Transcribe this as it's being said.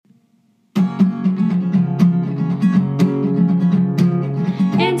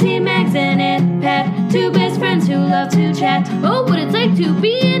chat. Oh, what it's like to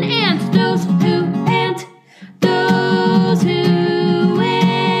be an ant. Those who ant. Those who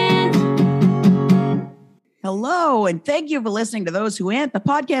ant. Hello, and thank you for listening to Those Who Ant, the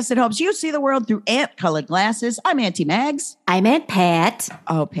podcast that helps you see the world through ant-colored glasses. I'm Auntie Mags. I'm Aunt Pat.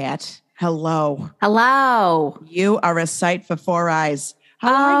 Oh, Pat. Hello. Hello. You are a sight for four eyes.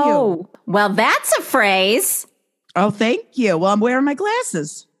 How are you? Well, that's a phrase. Oh, thank you. Well, I'm wearing my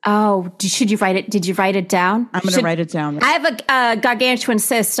glasses. Oh, should you write it? Did you write it down? I'm going to write it down. I have a gargantuan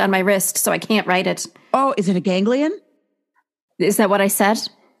cyst on my wrist, so I can't write it. Oh, is it a ganglion? Is that what I said?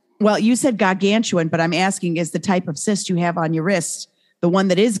 Well, you said gargantuan, but I'm asking, is the type of cyst you have on your wrist, the one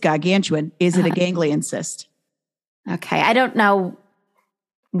that is gargantuan, is it a ganglion cyst? Okay, I don't know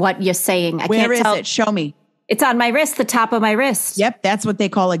what you're saying. Where is it? Show me. It's on my wrist, the top of my wrist. Yep, that's what they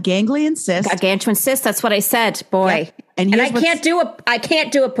call a ganglion cyst. Gargantuan cyst, that's what I said, boy. Yep. And I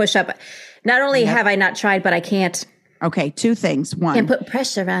can't do a push-up. Not only have I not tried, but I can't. Okay, two things. One, and put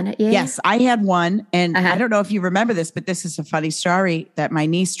pressure on it. Yeah. Yes, I had one, and I don't know if you remember this, but this is a funny story that my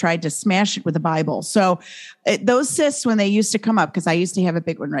niece tried to smash it with a Bible. So those cysts, when they used to come up, because I used to have a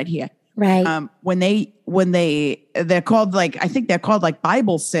big one right here. Right. When they're called I think they're called like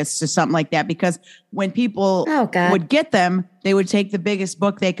Bible cysts or something like that, because when people would get them, they would take the biggest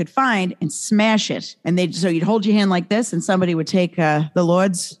book they could find and smash it. And so you'd hold your hand like this, and somebody would take the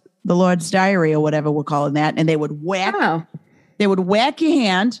Lord's Diary or whatever we're calling that, and they would whack. Oh. They would whack your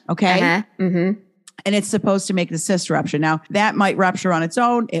hand. Okay. Uh-huh. Mm-hmm. And it's supposed to make the cyst rupture. Now, that might rupture on its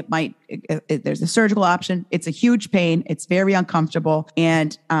own. There's a surgical option. It's a huge pain. It's very uncomfortable.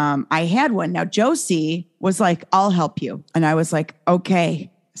 And I had one. Now, Josie was like, I'll help you. And I was like,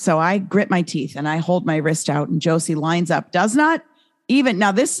 okay. So I grit my teeth and I hold my wrist out, and Josie lines up. Does not even,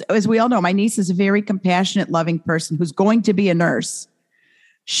 now this, as we all know, my niece is a very compassionate, loving person who's going to be a nurse.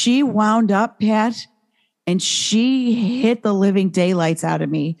 She wound up, Pat, and she hit the living daylights out of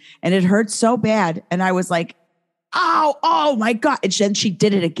me, and it hurt so bad. And I was like, oh my God. And then she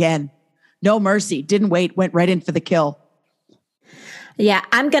did it again. No mercy. Didn't wait. Went right in for the kill. Yeah.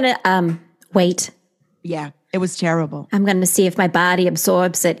 I'm going to wait. Yeah. It was terrible. I'm going to see if my body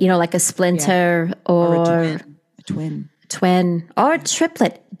absorbs it, like a splinter or a twin or a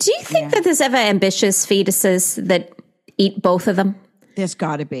triplet. Do you think that there's ever ambitious fetuses that eat both of them? There's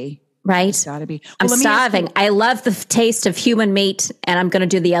got to be. Right? There's got to be. I'm starving. I love the taste of human meat, and I'm going to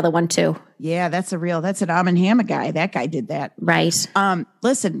do the other one too. Yeah, that's an Arm and Hammer guy. That guy did that. Right.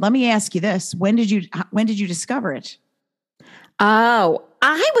 Listen, let me ask you this. When did you discover it? Oh,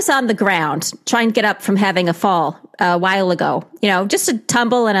 I was on the ground trying to get up from having a fall a while ago, just a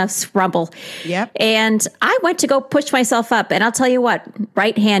tumble and a scrumble. Yep. And I went to go push myself up, and I'll tell you what,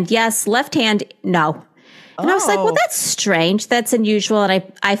 right hand, yes, left hand, no. And I was like, well, that's strange. That's unusual.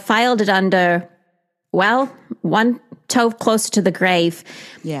 And I filed it under, one toe closer to the grave.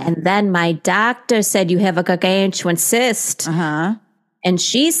 Yeah. And then my doctor said, you have a gargantuan cyst. Uh-huh. And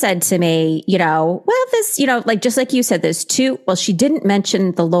she said to me, this, just like you said, there's two. Well, she didn't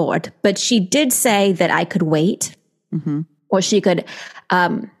mention the Lord, but she did say that I could wait, or she could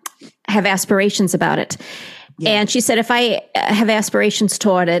have aspirations about it. Yeah. And she said, if I have aspirations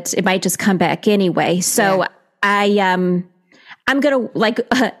toward it, it might just come back anyway. So I'm going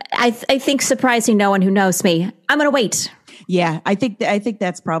to I think surprising no one who knows me, I'm going to wait. Yeah, I think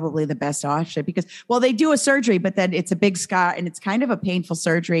that's probably the best option, because, they do a surgery, but then it's a big scar and it's kind of a painful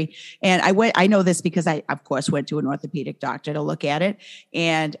surgery. And I know this because I, of course, went to an orthopedic doctor to look at it.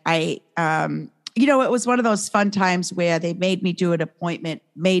 And it was one of those fun times where they made me do an appointment,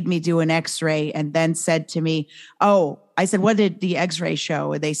 made me do an x-ray, and then said to me, I said, what did the x-ray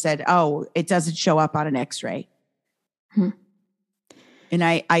show? And they said, it doesn't show up on an x-ray. And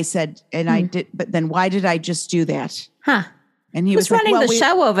I said, I did, but then why did I just do that? Huh. And he was like, running the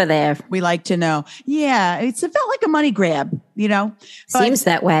show over there. We like to know. Yeah. It felt like a money grab, Seems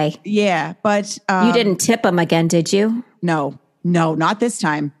that way. Yeah. But you didn't tip him again, did you? No, not this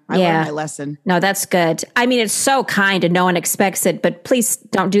time. I learned my lesson. No, that's good. I mean, it's so kind and no one expects it, but please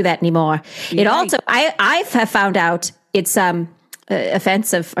don't do that anymore. It also, I have found out it's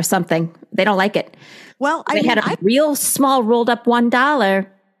offensive or something. They don't like it. Well, I had a real small rolled up $1,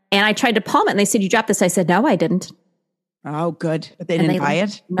 and I tried to palm it, and they said, you dropped this. I said, no, I didn't. Oh, good. But they didn't buy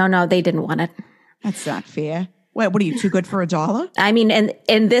it? No, they didn't want it. That's not fair. What are you, too good for $1? I mean,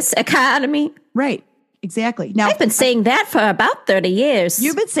 in this economy. Right. Exactly. Now, I've been saying that for about 30 years.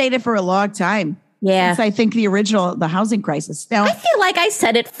 You've been saying it for a long time. Yeah. Since I think the housing crisis. Now, I feel like I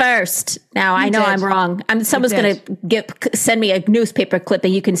said it first. Now I know I'm wrong. Someone's going to send me a newspaper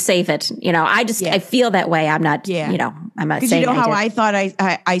clipping. You can save it. I feel that way. I'm not, I'm not saying how I thought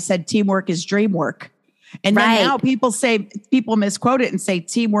I said teamwork is dream work. And then Right. now people misquote it and say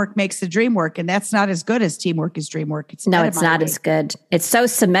teamwork makes the dream work. And that's not as good as teamwork is dream work. It's No, it's not as good. It's so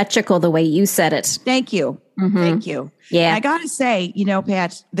symmetrical the way you said it. Thank you. Thank you. Yeah. And I got to say,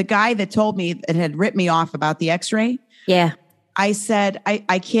 Pat, the guy that told me that had ripped me off about the x-ray, Yeah. I said,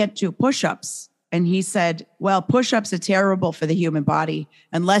 I can't do push-ups. And he said, well, push-ups are terrible for the human body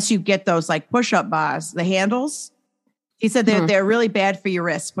unless you get those like push-up bars, the handles. He said they're really bad for your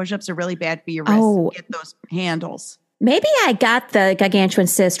wrists. Push-ups are really bad for your wrists. Oh. Get those handles. Maybe I got the gargantuan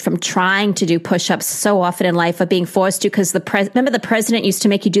cyst from trying to do push-ups so often in life, of being forced to, because remember the president used to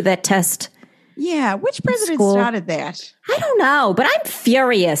make you do that test? Yeah. Which president School. started that? I don't know, but I'm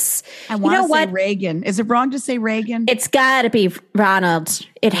furious. I want to say Reagan. Is it wrong to say Reagan? It's got to be Ronald.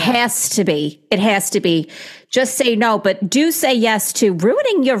 It has to be. It has to be. Just say no, but do say yes to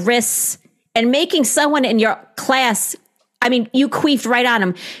ruining your wrists and making someone in your class. I mean, you queefed right on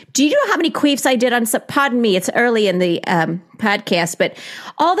him. Do you know how many queefs I did on some? Pardon me, it's early in the podcast, but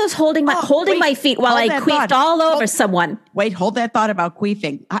all those holding my feet while I queefed all over someone. Wait, hold that thought about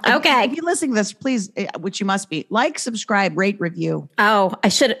queefing. Okay. If you're listening to this, please, which you must be, like, subscribe, rate, review. Oh,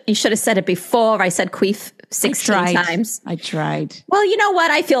 you should have said it before I said queef 16 times. I tried. Well, you know what?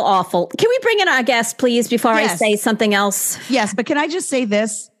 I feel awful. Can we bring in our guest, please, before I say something else? Yes, but can I just say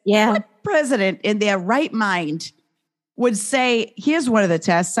this? Yeah. What president in their right mind would say, here's one of the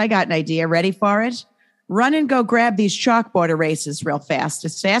tests. I got an idea. Ready for it? Run and go grab these chalkboard erasers real fast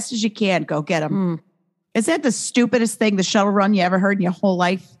as you can. Go get them. Is that the stupidest thing, the shuttle run you ever heard in your whole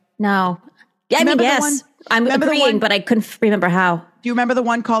life? No. Yeah, I mean, yes. I'm agreeing, but I couldn't remember how. Do you remember the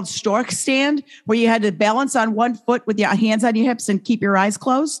one called Stork Stand, where you had to balance on one foot with your hands on your hips and keep your eyes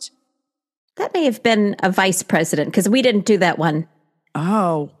closed? That may have been a vice president, because we didn't do that one.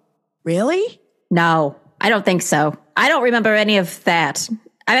 Oh, really? No, I don't think so. I don't remember any of that.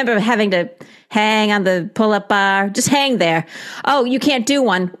 I remember having to hang on the pull-up bar. Just hang there. Oh, you can't do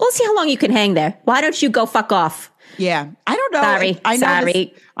one. Well, let's see how long you can hang there. Why don't you go fuck off? Yeah. I don't know.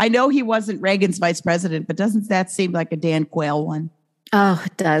 Sorry. I know he wasn't Reagan's vice president, but doesn't that seem like a Dan Quayle one? Oh,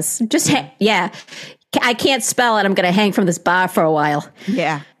 it does. Just yeah. I can't spell it. I'm going to hang from this bar for a while.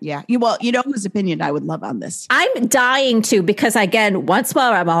 Yeah. Well, you know whose opinion I would love on this? I'm dying to, because again, once more,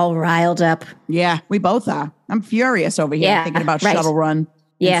 I'm all riled up. Yeah, we both are. I'm furious over here thinking about Shuttle Run.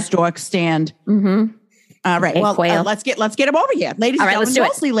 And Stork Stand. Mm-hmm. All right. Well, let's get him over here, ladies. All right, let's do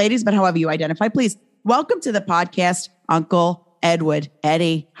mostly ladies, but however you identify, please welcome to the podcast, Uncle Edward.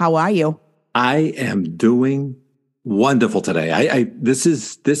 Eddie, how are you? I am doing wonderful today. This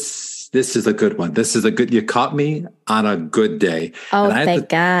is a good one. You caught me on a good day. Oh, thank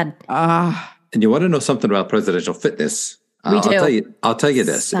God. And you want to know something about presidential fitness? We do. I'll tell you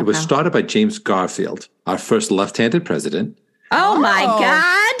this. Somehow. It was started by James Garfield, our first left-handed president. Oh my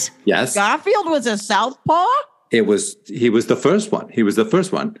God. Yes. Garfield was a southpaw? He was the first one. He was the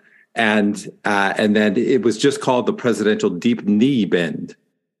first one. And then it was just called the presidential deep knee bend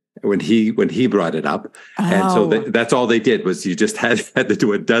when he brought it up. Oh. And so that's all they did was you just had to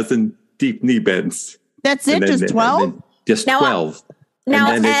do a dozen deep knee bends. That's it? Just 12? Just 12.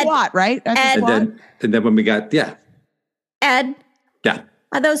 Now, that's a squat, right? That's a squat. And then when we got, Ed. Yeah.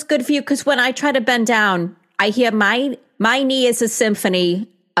 Are those good for you? Because when I try to bend down, I hear my knee is a symphony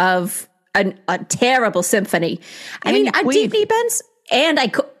of a terrible symphony. I mean, deep knee bends, and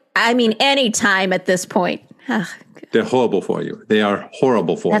any time at this point. They're horrible for you. They are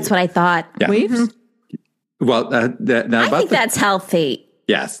horrible for you. That's what I thought. Yeah. Mm-hmm. Well, I think that's healthy.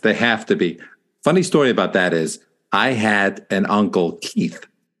 Yes, they have to be. Funny story about that is I had an uncle, Keith,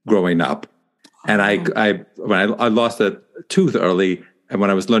 growing up. And when I lost a tooth early, and when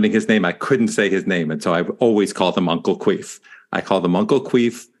I was learning his name, I couldn't say his name. And so I've always called him Uncle Queef. I called him Uncle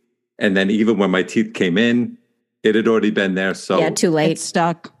Queef. And then even when my teeth came in, it had already been there. So too late. It's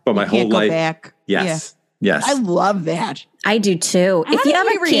stuck. For my whole life. Go back. Yes. Yeah. Yes. I love that. I do too. If you have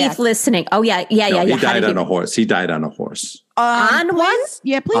a Keith listening. Oh, yeah. He died on a horse. He died on a horse. On one?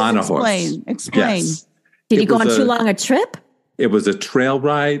 Yeah, please on explain. A horse. Explain. Yes. Did he go on too long a trip? It was a trail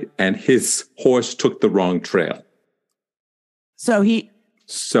ride, and his horse took the wrong trail. But he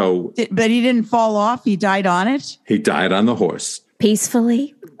didn't fall off. He died on it. He died on the horse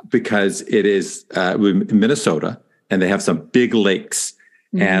peacefully because it is in Minnesota, and they have some big lakes,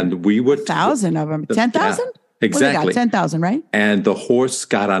 and we would 1,000 of them, 10,000. Exactly, 10,000, right? And the horse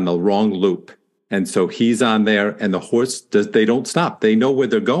got on the wrong loop, and so he's on there, and the horse they don't stop. They know where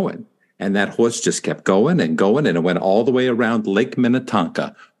they're going. And that horse just kept going, and it went all the way around Lake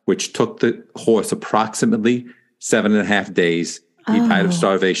Minnetonka, which took the horse approximately 7.5 days. He died of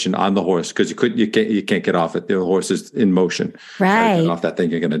starvation on the horse because you can't get off it. The horse is in motion. Right. Get off that thing,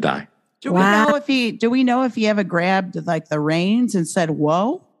 you're going to die. Do we know if he ever grabbed like the reins and said,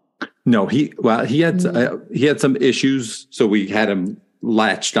 "Whoa"? No, he had some issues, so we had him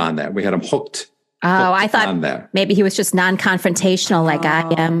latched on that. We had him hooked. Oh, I thought maybe he was just non-confrontational like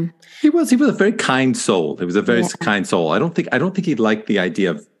I am. He was a very kind soul. He was a very kind soul. I don't think he liked the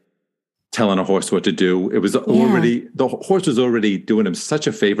idea of telling a horse what to do. It was the horse was already doing him such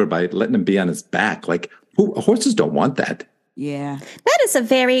a favor by letting him be on his back. Like horses don't want that. Yeah. That is a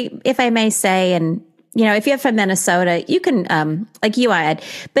very, if I may say, and if you're from Minnesota, you can, like you are, Ed,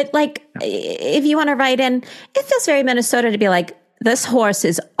 but like, if you want to write in, it feels very Minnesota to be like, this horse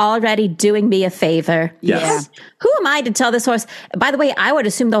is already doing me a favor. Yes. Who am I to tell this horse? By the way, I would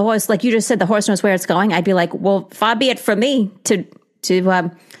assume the horse, like you just said, the horse knows where it's going. I'd be like, well, far be it from me to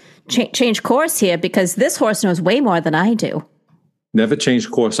change course here, because this horse knows way more than I do. Never change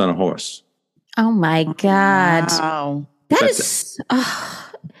course on a horse. Oh my God. Wow. That's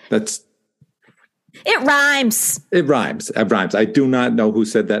it rhymes. It rhymes. I do not know who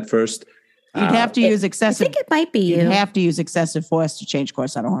said that first. You'd have to use excessive. I think it might be you. You'd have to use excessive force to change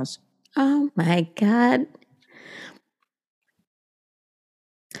course on a horse. Oh my God.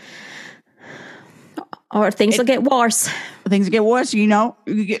 Or things will get worse. Things get worse,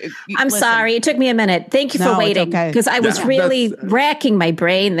 I'm sorry. It took me a minute. Thank you for waiting, because I was really racking my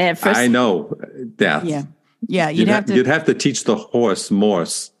brain there. I know. Yeah. Yeah. You'd have to teach the horse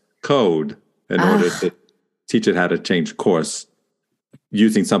Morse code in order to teach it how to change course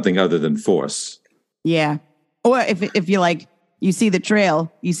using something other than force. Yeah. Or if you like, you see the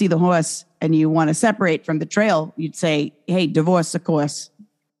trail, you see the horse, and you want to separate from the trail, you'd say, hey, divorce the course.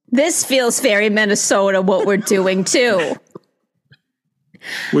 This feels very Minnesota, what we're doing too.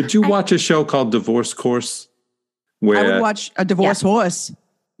 Would you watch a show called Divorce Course? I would watch a divorce horse.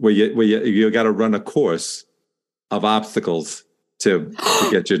 Where you got to run a course of obstacles to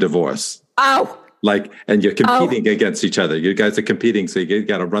get your divorce. Oh. And you're competing against each other. You guys are competing, so you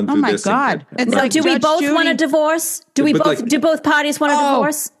got to run through this. Oh my God! It's like, do we both want a divorce? Do both parties want a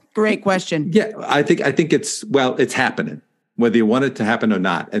divorce? Great question. Yeah, I think it's happening, whether you want it to happen or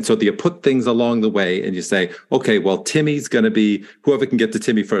not. And so you put things along the way, and you say, okay, well, Timmy's going to be whoever can get to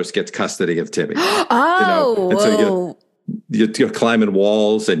Timmy first gets custody of Timmy. Oh, and so you're climbing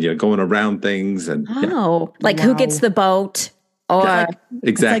walls and you're going around things, and who gets the boat? Or exactly.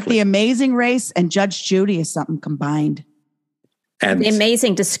 It's like The Amazing Race and Judge Judy is something combined. And The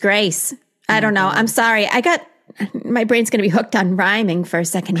Amazing Disgrace. I don't know. I'm sorry. My brain's going to be hooked on rhyming for a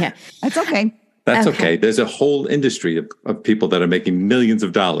second here. That's okay. That's okay. There's a whole industry of people that are making millions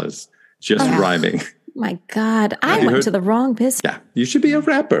of dollars just rhyming. My God. I went to the wrong business. Yeah. You should be a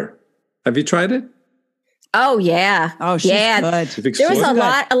rapper. Have you tried it? Oh, yeah. Oh, she's good. There was a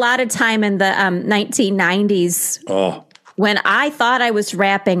lot of time in the 1990s. Oh. When I thought I was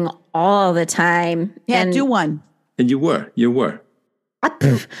rapping all the time. Yeah, do one. And you were. Are you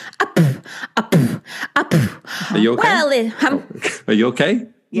okay? Well, are you okay?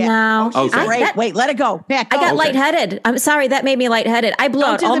 Yeah. No. Oh, okay. Wait, let it go. Back. I got lightheaded. I'm sorry. That made me lightheaded. I blew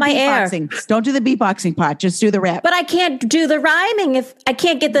out all my air. Don't do the beatboxing part. Just do the rap. But I can't do the rhyming if I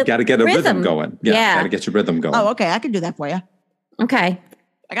can't get the You got to get a rhythm going. Yeah. Got to get your rhythm going. Oh, okay. I can do that for you. Okay.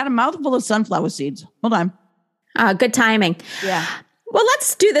 I got a mouthful of sunflower seeds. Hold on. Good timing. Yeah. Well,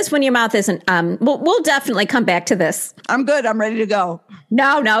 let's do this when your mouth isn't. We'll definitely come back to this. I'm good. I'm ready to go.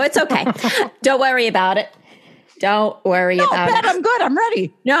 No, it's okay. Don't worry about it. Don't worry about it. I'm good. I'm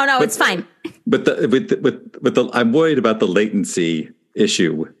ready. No, it's fine. But I'm worried about the latency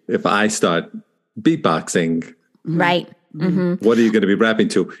issue. If I start beatboxing, right? Mm-hmm. What are you going to be rapping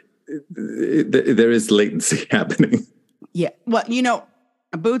to? There is latency happening. Yeah. Well,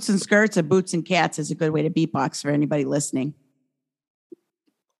 boots and skirts or boots and cats is a good way to beatbox for anybody listening.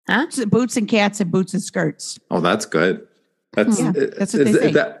 Huh? Boots and cats and boots and skirts. Oh, that's good. That's what they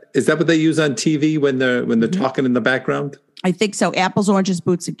say. Is that what they use on TV when they're talking in the background? I think so. Apples, oranges,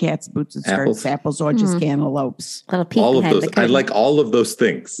 boots and cats, boots and skirts. Apples, oranges, cantaloupes. All of those. I like all of those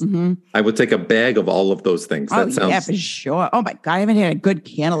things. Mm-hmm. I would take a bag of all of those things. Yeah, for sure. Oh my God, I haven't had a good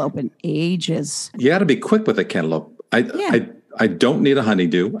cantaloupe in ages. You got to be quick with a cantaloupe. I don't need a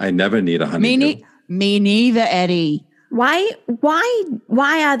honeydew. I never need a honeydew. Me neither, Eddie. Why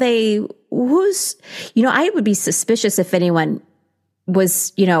are they, I would be suspicious if anyone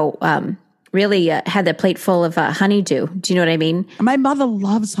was, really had their plate full of honeydew. Do you know what I mean? My mother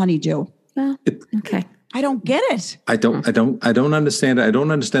loves honeydew. Well, okay. I don't get it. I don't understand it. I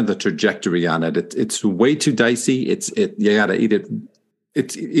don't understand the trajectory on it. It's way too dicey. You got to eat it.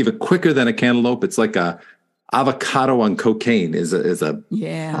 It's even quicker than a cantaloupe. It's like a avocado on cocaine is a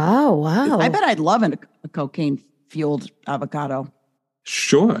yeah. Oh, wow. I bet I'd love a cocaine fueled avocado.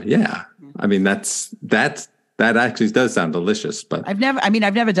 Sure. Yeah. I mean, that actually does sound delicious, but I've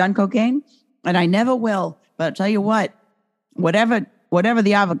never done cocaine and I never will. But I'll tell you what, whatever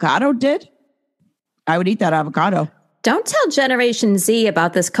the avocado did, I would eat that avocado. Don't tell Generation Z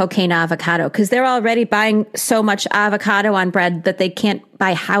about this cocaine avocado because they're already buying so much avocado on bread that they can't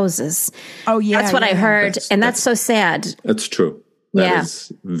buy houses. Oh, yeah. That's what I heard. That's so sad. That's true. That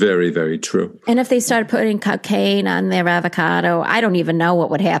is very, very true. And if they started putting cocaine on their avocado, I don't even know what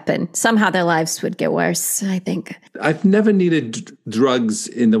would happen. Somehow their lives would get worse, I think. I've never needed drugs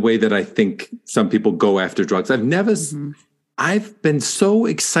in the way that I think some people go after drugs. I've been so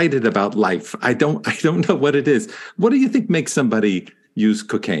excited about life. I don't know what it is. What do you think makes somebody use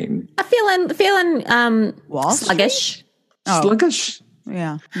cocaine? Feeling Wall sluggish. Sluggish?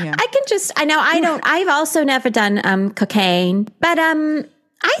 Yeah. I've also never done cocaine, but I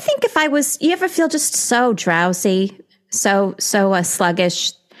think you ever feel just so drowsy, so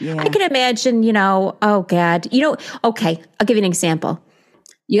sluggish. Yeah. I can imagine, oh God, okay, I'll give you an example.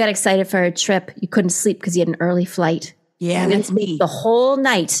 You got excited for a trip. You couldn't sleep because you had an early flight. Yeah, that's me. The whole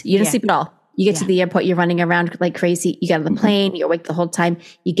night. You didn't sleep at all. You get to the airport, you're running around like crazy. You get on the plane, you're awake the whole time.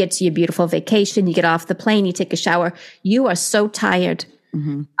 You get to your beautiful vacation, you get off the plane, you take a shower. You are so tired.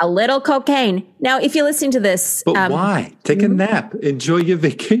 Mm-hmm. A little cocaine. Now, if you're listening to this. But why? Take a nap. Enjoy your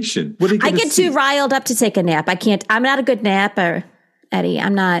vacation. What are you I get too riled up to take a nap. I'm not a good napper, Eddie.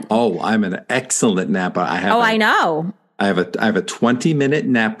 I'm not. Oh, I'm an excellent napper. I know. I have a 20-minute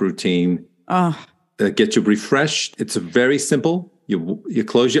nap routine. That gets you refreshed. It's very simple. You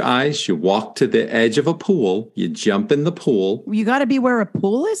close your eyes, you walk to the edge of a pool, you jump in the pool. You got to be where a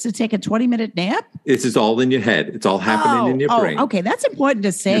pool is to take a 20-minute nap? This is all in your head. It's all happening in your brain. Okay. That's important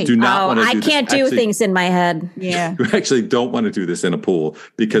to say. You do not want to I can't do things in my head. Yeah. You actually don't want to do this in a pool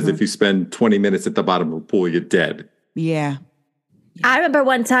because if you spend 20 minutes at the bottom of a pool, you're dead. Yeah. I remember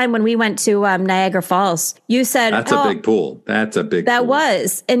one time when we went to Niagara Falls, you said, that's a big pool. That's a big pool. That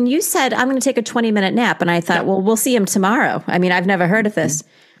was. And you said, I'm going to take a 20-minute nap. And I thought, well, we'll see him tomorrow. I mean, I've never heard of this.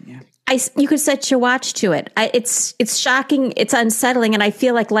 Yeah. You could set your watch to it. It's shocking. It's unsettling. And I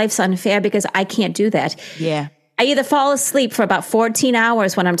feel like life's unfair because I can't do that. Yeah. I either fall asleep for about 14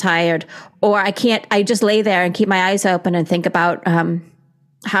 hours when I'm tired, or I just lay there and keep my eyes open and think about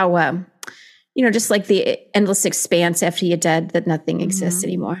how... just like the endless expanse after you're dead, that nothing exists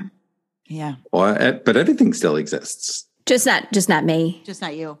anymore. Yeah. But everything still exists. Just not me. Just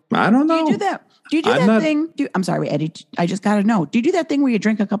not you. I don't know. Do you do that thing? I'm sorry, Eddie. I just got to know. Do you do that thing where you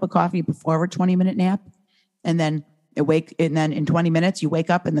drink a cup of coffee before a 20-minute nap? And then in 20 minutes you wake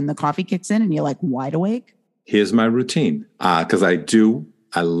up and then the coffee kicks in and you're like wide awake? Here's my routine. Because I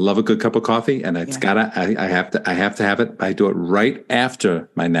love a good cup of coffee and I have to have it. I do it right after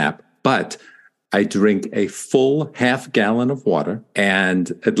my nap. But I drink a full half gallon of water and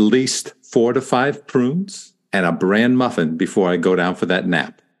at least 4 to 5 prunes and a bran muffin before I go down for that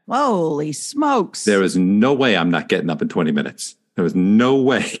nap. Holy smokes. There is no way I'm not getting up in 20 minutes. There is no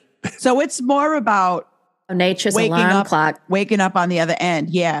way. So it's more about nature's alarm clock. Waking up on the other end.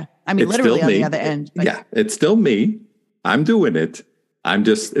 Yeah. I mean, literally on the other end. But yeah, it's still me. I'm doing it.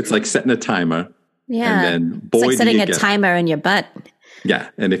 It's like setting a timer. Yeah. And then it's like setting a timer in your butt. Yeah.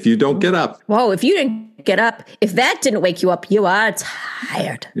 And if you don't get up. Whoa, if you didn't get up, if that didn't wake you up, you are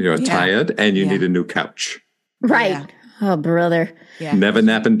tired. You're tired and you need a new couch. Right. Yeah. Oh, brother. Yeah. Never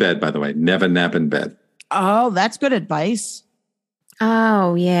nap in bed, by the way. Never nap in bed. Oh, that's good advice.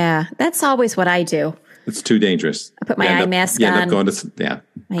 Oh, yeah. That's always what I do. It's too dangerous. I put my eye mask on. You end up going to,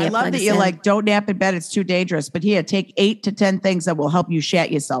 I love that you're like, don't nap in bed. It's too dangerous. But here, take 8 to 10 things that will help you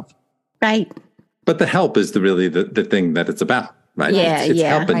shat yourself. Right. But the help is really the thing that it's about. Right? Yeah, it's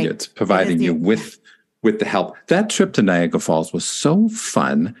helping you. It's providing you with the help. That trip to Niagara Falls was so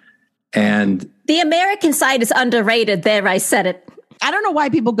fun. And the American side is underrated. There, I said it. I don't know why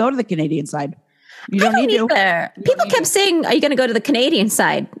people go to the Canadian side. You don't need to. People kept saying, are you going to go to the Canadian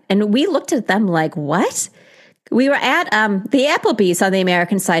side? And we looked at them like, what? We were at the Applebee's on the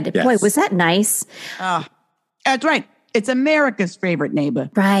American side. Yes. Boy, was that nice. That's right. It's America's favorite neighbor.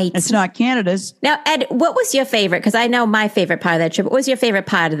 Right. It's not Canada's. Now, Ed, what was your favorite? Because I know my favorite part of that trip. What was your favorite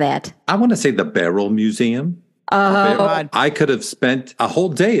part of that? I want to say the Barrel Museum. Oh, God. I could have spent a whole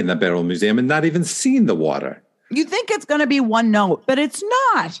day in the Barrel Museum and not even seen the water. You think it's going to be one note, but it's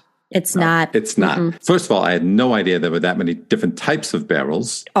not. It's not. It's not. Mm-mm. First of all, I had no idea there were that many different types of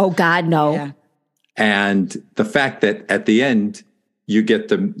barrels. Oh, God, no. Yeah. And the fact that at the end, you get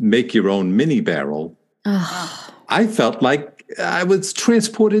to make your own mini barrel. Oh. I felt like I was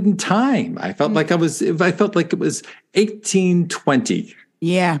transported in time. I felt like it was 1820.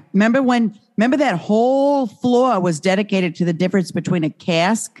 Yeah. Remember that whole floor was dedicated to the difference between a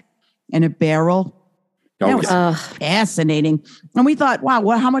cask and a barrel? That was fascinating. And we thought, wow,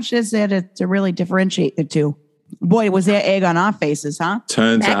 how much is there to really differentiate the two? Boy, was there egg on our faces, huh?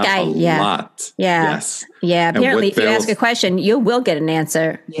 Turns out a lot. Yeah. Yes. Yeah. Apparently, if you ask a question, you will get an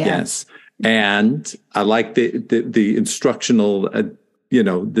answer. Yeah. Yes. And I like the instructional,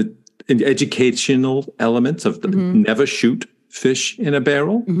 the educational elements of never shoot fish in a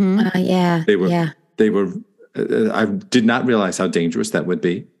barrel. They were. I did not realize how dangerous that would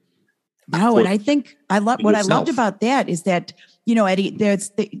be. No, and I think what I loved about that is that, Eddie,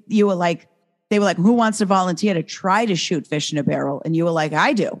 you were like, they were like, who wants to volunteer to try to shoot fish in a barrel? And you were like,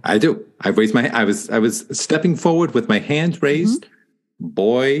 I do. I raised I was stepping forward with my hands raised.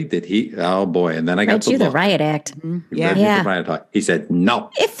 Boy, did he! Oh boy! And then I got the riot act. The riot act. He said no.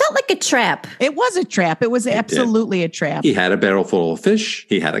 It felt like a trap. It was a trap. It was absolutely a trap. He had a barrel full of fish.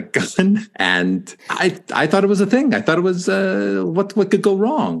 He had a gun, and I thought it was a thing. I thought it was what could go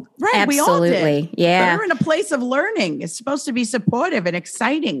wrong. Right, absolutely. We all did. Yeah, we're in a place of learning. It's supposed to be supportive and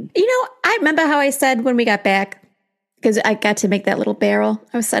exciting. I remember how I said when we got back, because I got to make that little barrel.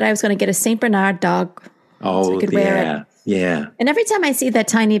 I said I was going to get a Saint Bernard dog. Oh, so wear it. Yeah. And every time I see that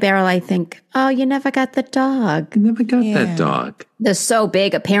tiny barrel, I think, oh, you never got the dog. You never got that dog. They're so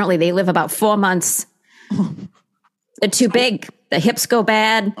big. Apparently, they live about 4 months. They're too big. The hips go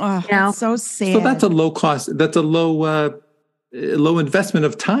bad. Oh, that's so sad. So that's a low cost. That's a low investment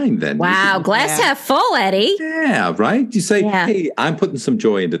of time then. Wow. Glass half full, Eddie. Yeah, right? You say, hey, I'm putting some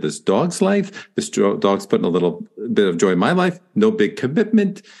joy into this dog's life. This dog's putting a little bit of joy in my life. No big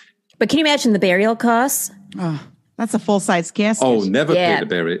commitment. But can you imagine the burial costs? Oh. That's a full-size casket. Oh, never pay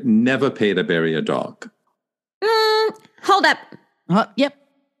to bury a dog. Hold up. Yep.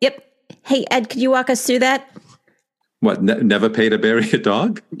 Hey, Ed, could you walk us through that? What, never pay to bury a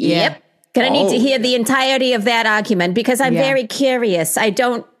dog? Yep. Gonna need to hear the entirety of that argument because I'm very curious.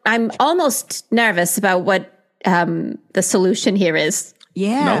 I'm almost nervous about what the solution here is.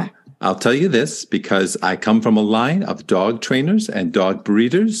 Yeah. No, I'll tell you this because I come from a line of dog trainers and dog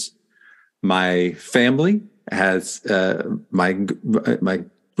breeders. My family has my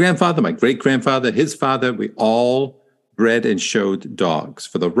grandfather, my great-grandfather, his father, we all bred and showed dogs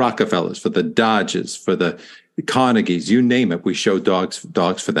for the Rockefellers, for the Dodges, for the Carnegies, you name it. We showed dogs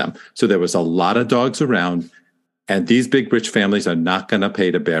for them. So there was a lot of dogs around, and these big rich families are not going to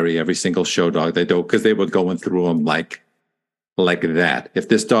pay to bury every single show dog they do because they were going through them like that. If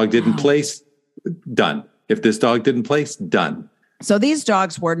this dog didn't place, done. If this dog didn't place, done. So these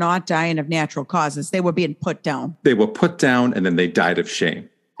dogs were not dying of natural causes. They were being put down. They were put down and then they died of shame.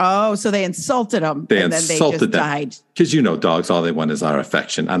 Oh, so they insulted them. Then they just died. Because dogs, all they want is our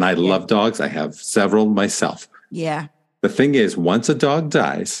affection. And I love dogs. I have several myself. Yeah. The thing is, once a dog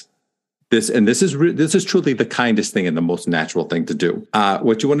dies, this is truly the kindest thing and the most natural thing to do.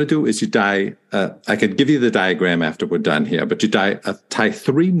 What you want to do is you die. I could give you the diagram after we're done here, but you tie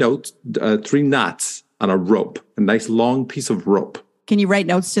three knots on a rope, a nice long piece of rope. Can you write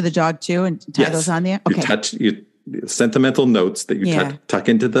notes to the dog too and tie those on there? Okay. You sentimental notes that you tuck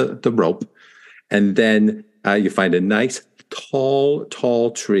into the rope. And then you find a nice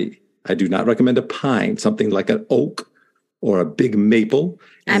tall tree. I do not recommend a pine, something like an oak or a big maple.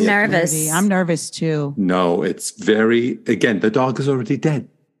 I'm nervous. I'm nervous too. No, it's again, the dog is already dead.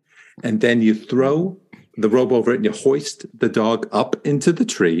 And then you throw the rope over it and you hoist the dog up into the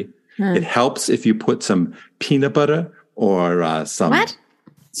tree. It helps if you put some peanut butter or some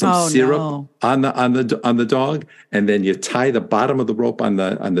syrup on the dog, and then you tie the bottom of the rope on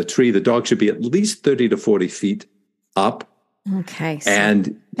the tree. The dog should be at least 30 to 40 feet up. Okay,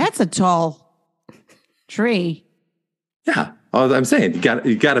 and that's a tall tree. Yeah, I'm saying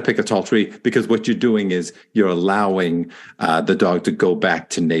you got to pick a tall tree because what you're doing is you're allowing the dog to go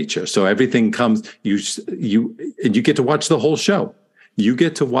back to nature. So everything comes you get to watch the whole show. You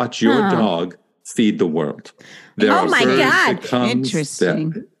get to watch your dog feed the world. Oh my God.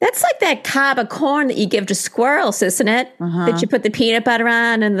 Interesting. That's like that cob of corn that you give to squirrels, isn't it? That you put the peanut butter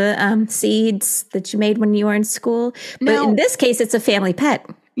on and the seeds that you made when you were in school. But in this case, it's a family pet.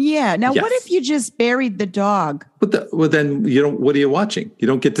 Yeah. Now, what if you just buried the dog? Well, then what are you watching? You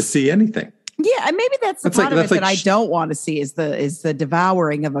don't get to see anything. Yeah, maybe that's the part of it that I don't want to see is the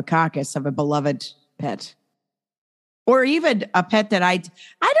devouring of a carcass of a beloved pet. Or even a pet that I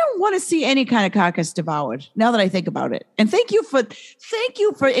don't want to see any kind of carcass devoured. Now that I think about it, and thank you for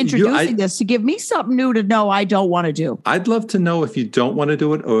introducing this to give me something new to know I don't want to do. I'd love to know if you don't want to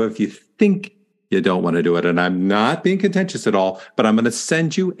do it, or if you think you don't want to do it. And I'm not being contentious at all, but I'm going to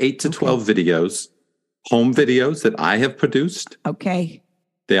send you 8 to 12 videos, home videos that I have produced. Okay.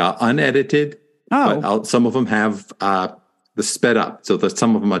 They are unedited, Oh. but some of them have the sped up. So that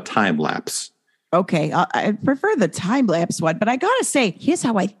some of them are time lapse. Okay, I prefer the time lapse one, but I gotta say, here's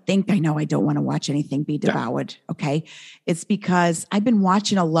how I think I know I don't want to watch anything be devoured. Okay, it's because I've been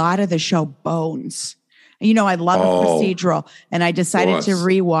watching a lot of the show Bones. You know, I love a procedural, and I decided to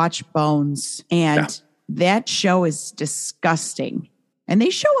rewatch Bones, and that show is disgusting. And they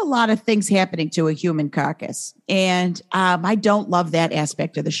show a lot of things happening to a human carcass, and I don't love that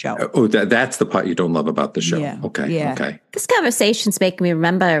aspect of the show. Oh, that's the part you don't love about the show. Yeah. Okay. Yeah. Okay. This conversation's making me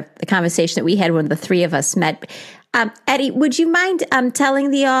remember the conversation that we had when the three of us met. Eddie, would you mind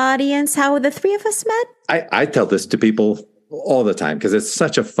telling the audience how the three of us met? I tell this to people all the time because it's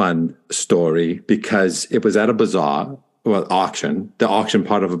such a fun story because it was at a bazaar. Well, auction. The auction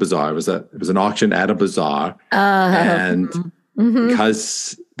part of a bazaar it was an auction at a bazaar, and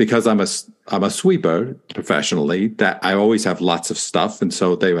because I'm a sweeper professionally, that I always have lots of stuff, and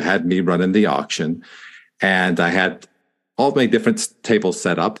so they had me running the auction, and I had all my different tables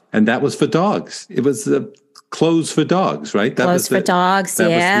set up, and that was for dogs. It was the clothes for dogs, right? That Clothes for dogs,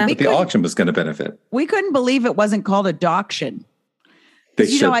 yeah. Was the auction was going to benefit. We couldn't believe it wasn't called a dogction.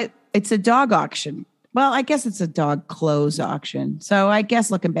 It's a dog auction. Well, I guess it's a dog clothes auction. So I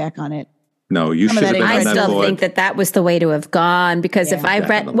guess looking back on it. No, you should have been on I that still board. think that was the way to have gone because if I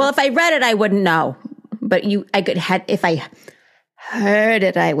read it, I wouldn't know. But if I heard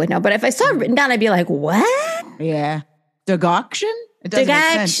it, I would know. But if I saw it written down, I'd be like, what? Yeah. Dog auction? It doesn't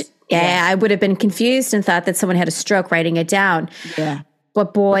make sense. Yeah, I would have been confused and thought that someone had a stroke writing it down. Yeah.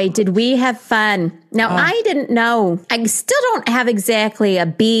 But boy, did we have fun. Now, I didn't know. I still don't have exactly a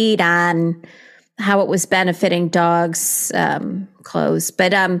bead on how it was benefiting dogs' clothes.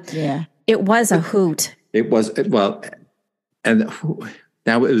 But it was a hoot. It was, well, and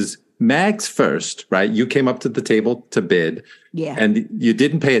now it was Mag's first, right? You came up to the table to bid. Yeah. And you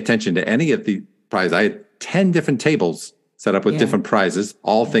didn't pay attention to any of the prizes. I had 10 different tables set up with different prizes,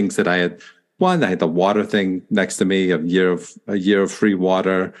 all things that I had. One, I had the water thing next to me, a year of free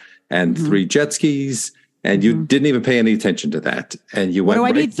water, and 3 jet skis, and you didn't even pay any attention to that. And you went.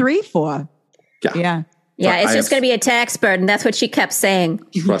 What do I need 3 for? Yeah. Yeah, it's just going to be a tax burden. That's what she kept saying.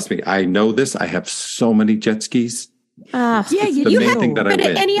 Trust me, I know this. I have so many jet skis. Yeah, you the do. main thing that I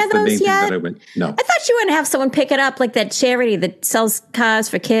win. Any of It's the those main thing yet? that I win. No. I thought you were going to have someone pick it up, like that charity that sells cars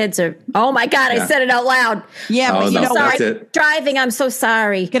for kids. Or oh my God, I said it out loud. Yeah, but you know sorry, that's it. driving. I'm so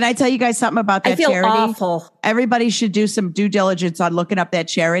sorry. Can I tell you guys something about that I feel charity? awful. Everybody should do some due diligence on looking up that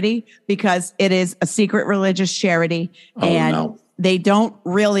charity because it is a secret religious charity, and they don't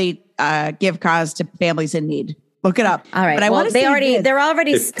really give cars to families in need. Look it up. All right. But they're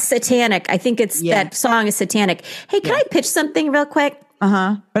already satanic. I think it's that song is satanic. Hey, can I pitch something real quick?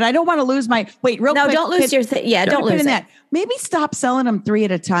 But I don't want to lose my quick. No, don't lose your thing. Yeah, don't lose it. That. Maybe stop selling them 3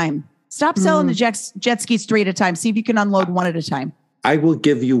 at a time. Stop selling the jet skis 3 at a time. See if you can unload 1 at a time. I will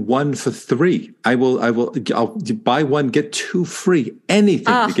give you 1 for 3. I'll buy 1, get 2 free.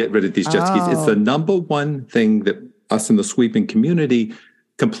 Anything to get rid of these jet skis. It's the number one thing that us in the sweeping community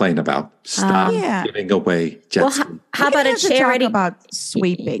complain about. Stop giving away jet skis. How about a charity about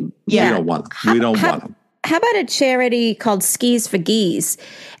sweeping? Yeah. We don't want them. We don't want them. How about a charity called Skis for Geese?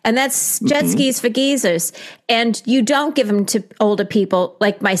 And that's jet skis for geezers. And you don't give them to older people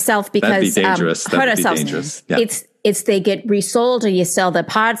like myself because that'd be dangerous. Hurt ourselves. Dangerous. Yeah. It's they get resold or you sell the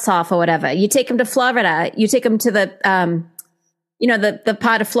parts off or whatever. You take them to Florida. You take them to the the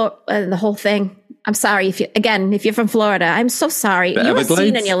part of Florida, the whole thing. I'm sorry if you're from Florida. I'm so sorry. You were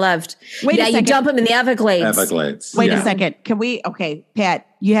seen and you loved. Wait a second. You dump them in the Everglades. Wait a second. Can we? Okay, Pat,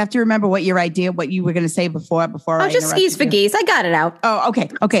 you have to remember what you were going to say before I just skis for geese. I got it out. Oh,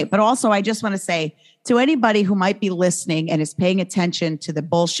 okay. But also, I just want to say to anybody who might be listening and is paying attention to the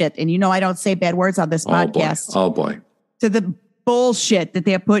bullshit, and I don't say bad words on this podcast. Oh boy. To the bullshit that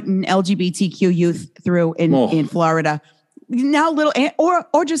they're putting LGBTQ youth through in Florida. Now,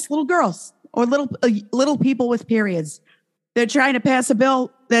 or just little girls. Or little people with periods. They're trying to pass a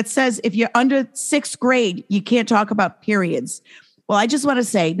bill that says if you're under 6th grade, you can't talk about periods. Well, I just want to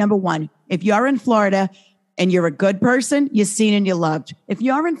say, number one, if you're in Florida and you're a good person, you're seen and you're loved. If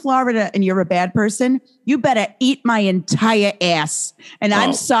you're in Florida and you're a bad person, you better eat my entire ass. And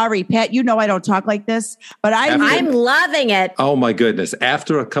I'm sorry, Pat, I don't talk like this, but I'm loving it. Oh my goodness.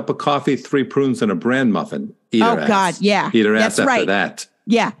 After a cup of coffee, 3 prunes and a bran muffin. Eat her ass. God, yeah. Eat her ass after that.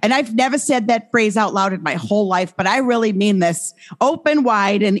 Yeah. And I've never said that phrase out loud in my whole life, but I really mean this. Open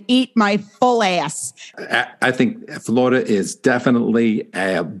wide and eat my full ass. I think Florida is definitely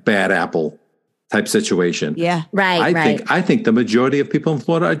a bad apple type situation. Yeah. Right. I think the majority of people in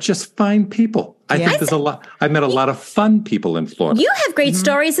Florida are just fine people. I think there's a lot. I've met a lot of fun people in Florida. You have great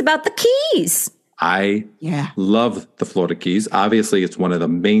stories about the Keys. I love the Florida Keys. Obviously, it's one of the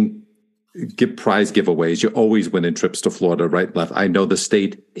main prize giveaways. You're always winning trips to Florida, right, left. I know the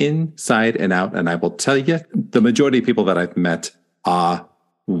state inside and out, and I will tell you, the majority of people that I've met are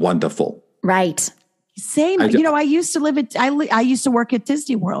wonderful. Right. Same. I used to live at, I used to work at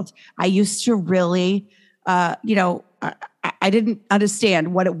Disney World. I used to really, I didn't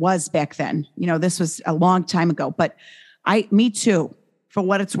understand what it was back then. This was a long time ago, but me too, for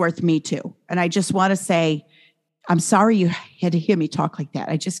what it's worth, me too. And I just want to say, I'm sorry you had to hear me talk like that.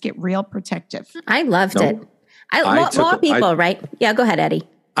 I just get real protective. I loved it. More people, right? Yeah, go ahead, Eddie.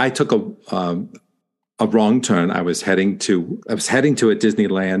 I took a wrong turn. I was heading to a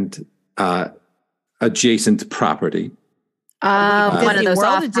Disneyland, adjacent property. One of those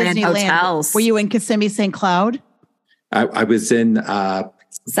off-brand hotels. Were you in Kissimmee St. Cloud? I was in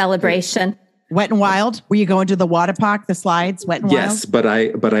Celebration. Wet and Wild? Were you going to the water park, the slides, Wet and Wild? Yes, but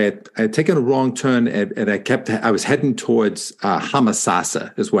I had taken a wrong turn and I was heading towards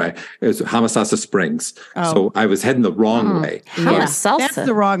Homosassa is where it was Homosassa Springs. Oh. So I was heading the wrong way. Homosassa. That's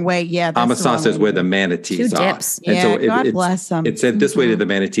the wrong way. Yeah. Homosassa is where the manatees are. Dips. And yeah, so God bless them. It said this way to the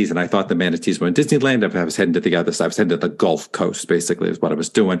manatees, and I thought the manatees were in Disneyland. I was heading to the other side. I was heading to the Gulf Coast, basically, is what I was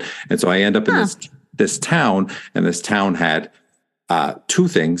doing. And so I end up in this town, and this town had two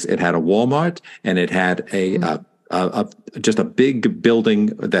things. It had a Walmart, and it had just a big building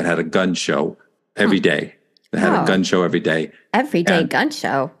that had a gun show every day. They had a gun show every day. Everyday gun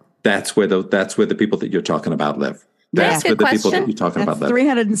show. That's where the people that you're talking about live. That's where the people that you're talking about live.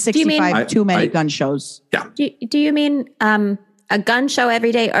 365 too many gun shows. Yeah. Do you mean a gun show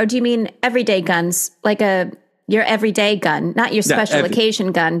every day, or do you mean everyday guns, like your everyday gun, not your special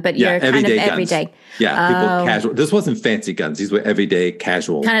occasion gun, but your kind of everyday? Guns. Yeah, people casual. This wasn't fancy guns. These were everyday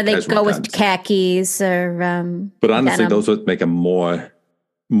casual. Kind of they go guns. with khakis or. But honestly, denim. those would make them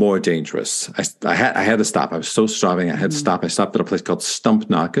more dangerous. I had to stop. I was so starving. I had to stop. I stopped at a place called Stump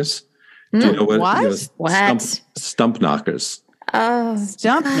Knockers. Do you know what? What? Stump Knockers. Oh,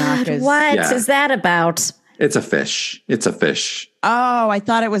 Stump Knockers. What is that about? It's a fish. Oh, I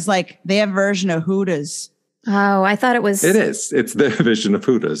thought it was like their version of Hooters. Oh, I thought it was. It is. It's their version of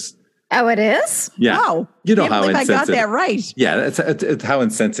Hooters. Oh, it is? Yeah. Wow. You know how insensitive. I got that right. Yeah, it's how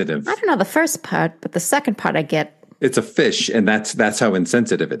insensitive. I don't know the first part, but the second part I get. It's a fish, and that's how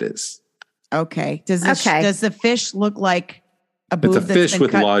insensitive it is. Okay. Does the fish look like a boob? It's a fish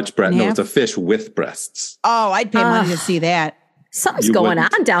with large breasts. No, it's a fish with breasts. Oh, I'd pay money to see that. Something's going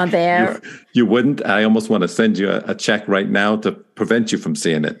on down there. You wouldn't? I almost want to send you a check right now to prevent you from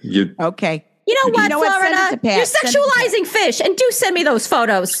seeing it. Okay. You know what, Florida? You're sexualizing fish, and do send me those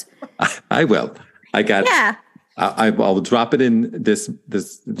photos. I will. I got. Yeah. I'll drop it in this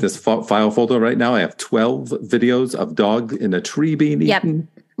file folder right now. I have 12 videos of dog in a tree being eaten.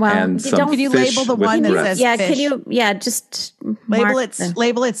 Well, and can you label the one that says fish? Can you? Yeah, just label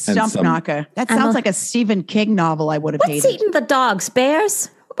it Stump Knocker. That sounds like a Stephen King novel. I would have hated. What's eating the dogs? Bears?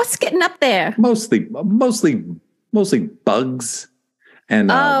 What's getting up there? Mostly bugs. And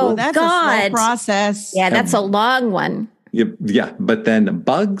that's a slow process. Yeah, that's a long one. Yeah, but then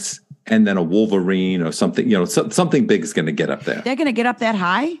bugs and then a wolverine or something. Something big is going to get up there. They're going to get up that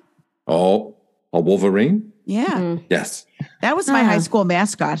high? Oh, a wolverine? Yeah. Yes. That was my high school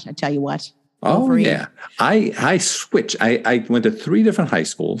mascot. I tell you what. Wolverine. Oh yeah. I switched. I went to 3 different high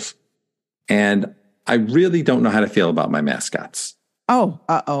schools, and I really don't know how to feel about my mascots.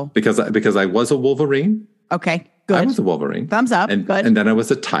 Oh, Because I was a wolverine. Okay. Good. I was a wolverine. Thumbs up. And, good. And then I was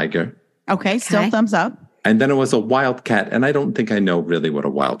a tiger. Okay. Still thumbs up. And then it was a wildcat, and I don't think I know really what a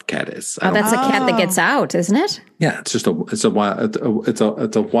wildcat is. That's a cat that gets out, isn't it? Yeah, it's a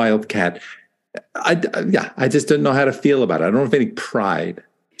wildcat. I just didn't know how to feel about it. I don't have any pride.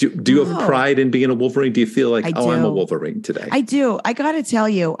 Do you have pride in being a Wolverine? Do you feel like, I'm a Wolverine today? I do. I got to tell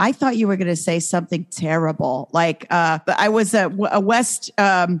you, I thought you were going to say something terrible, like I was a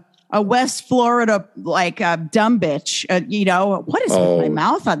West Florida, dumb bitch. What is with my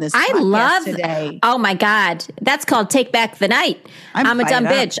mouth on this? I love today. Oh my God. That's called Take Back the Night. I'm a dumb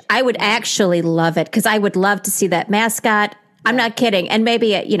bitch. I would actually love it because I would love to see that mascot. I'm not kidding. And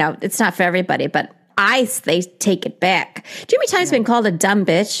maybe, it's not for everybody, but they take it back. Do you know how many times I've been called a dumb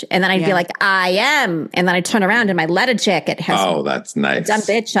bitch? And then I'd be like, I am. And then I turn around and my letter jacket has that's nice. Dumb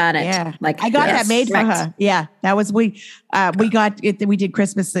bitch on it. Yeah. I got that made for her. Yeah. That was, we got it. We did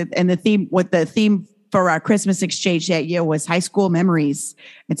Christmas and the theme for our Christmas exchange that year was high school memories.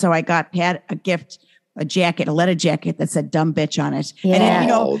 And so I had a gift a jacket, a letter jacket that said "dumb bitch" on it. Yeah.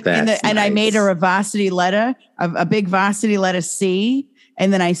 And then, that's and I made nice. her a varsity letter, a big varsity letter C,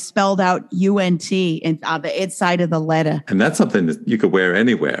 and then I spelled out UNT on the inside of the letter. And that's something that you could wear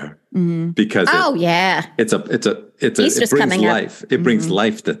anywhere because Easter's it brings coming up. life. It brings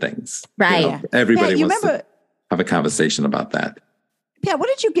life to things. Right. Yeah. Everybody Pat, wants to have a conversation about that. Pat, what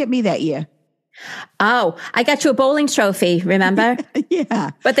did you get me that year? Oh, I got you a bowling trophy, remember?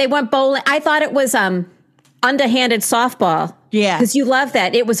 Yeah. But they weren't bowling. I thought it was underhanded softball. Yeah. Because you love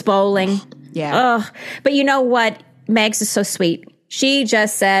that. It was bowling. Yeah. Oh, but you know what? Megs is so sweet. She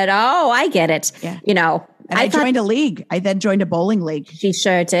just said, "Oh, I get it." Yeah. You know, And I joined a league. I then joined a bowling league. She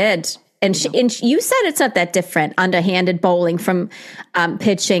sure did. And you said it's not that different, underhanded bowling from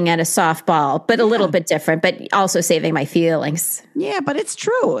pitching at a softball, but a little bit different, but also saving my feelings. Yeah, but it's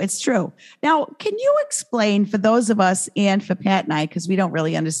true. It's true. Now, can you explain for those of us and for Pat and I, because we don't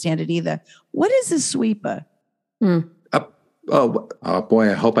really understand it either, what is a sweeper? Oh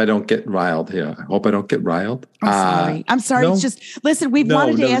boy, I hope I don't get riled here. I hope I don't get riled. I'm sorry. no. It's just, listen, we've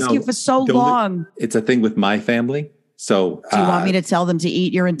wanted to ask you for so long. It's a thing with my family. So Do you want me to tell them to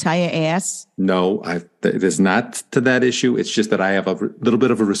eat your entire ass? No, it is not to that issue. It's just that I have a little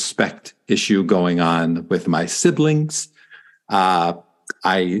bit of a respect issue going on with my siblings. I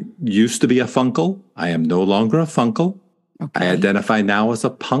used to be a funkle. I am no longer a funkle. Okay. I identify now as a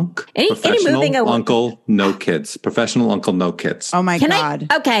punk. Any Professional moving away? uncle, no kids. Professional uncle, no kids. Oh my God.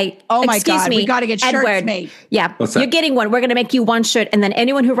 Okay. Oh my excuse God. me, We got to get shirts Edward. made. Yeah. What's that? You're getting one. We're going to make you one shirt. And then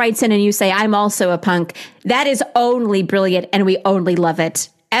anyone who writes in and you say, "I'm also a punk," that is only brilliant. And we only love it.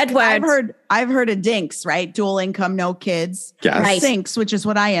 Edward. I've heard of dinks, right? Dual income, no kids. Yes. Right. Sinks, which is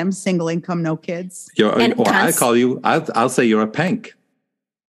what I am, single income, no kids. And I cunts. call you, I'll say you're a pank.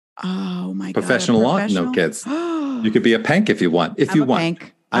 Oh my Professional God. aunt, no kids. You could be a pank if you want. If you want.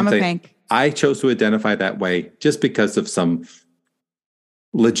 Pank. I'm a pank. I chose to identify that way just because of some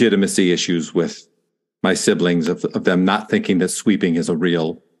legitimacy issues with my siblings of them not thinking that sweeping is a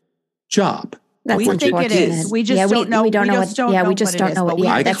real job. That's We think it unfortunate. is. We just don't know. We don't know what. Yeah, we just it don't is, know but what. we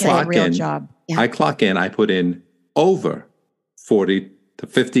Yeah, think that's it's a it. real job. Yeah. I clock in, I put in over 40 to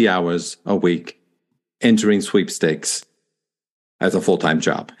 50 hours a week entering sweepstakes as a full-time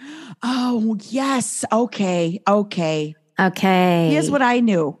job. Oh, yes. Okay. Okay. Here's what I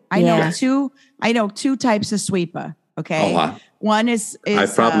knew. I know two types of sweeper. Okay. Oh, wow. One is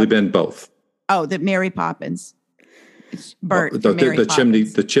I've probably been both. the Mary Poppins. It's Bert. The Mary chimney,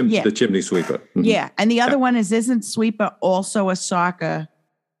 Poppins. the chimney sweeper. Mhm. Yeah. And the other one isn't sweeper also a soccer?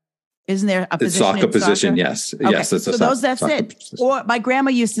 Isn't there a It's position? soccer in position, soccer? yes. Okay. Yes, it's a that's soccer it. position. Or my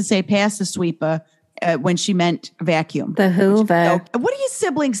grandma used to say pass the sweeper when she ment vacuum. The Hoover. What are your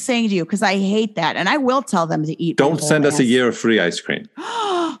siblings saying to you? Because I hate that. And I will tell them to eat. Don't send us a year of free ice cream.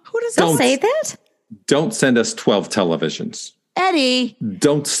 Who does Don't that say that. Don't send us 12 televisions. Eddie,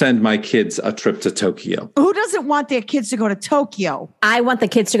 Don't send my kids a trip to Tokyo. who doesn't want their kids to go to Tokyo? I want the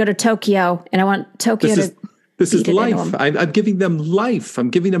kids to go to Tokyo, and I want Tokyo This is beat it into life. them. I'm giving them life. I'm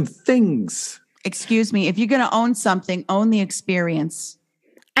giving them things. Excuse me. If you're going to own something, own the experience.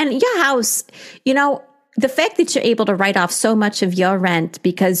 And your house, you know, the fact that you're able to write off so much of your rent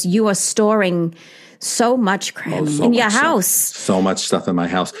because you are storing so much crap in your house. So much stuff in my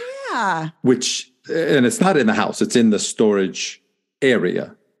house. Yeah. And it's not in the house. It's in the storage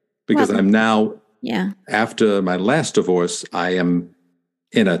area because I'm now, Yeah. after my last divorce, I am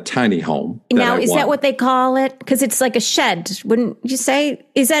in a tiny home. Now, is that what they call it? Because it's like a shed, wouldn't you say?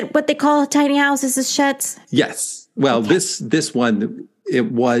 Is that what they call tiny houses, is sheds? Yes. Well, this one,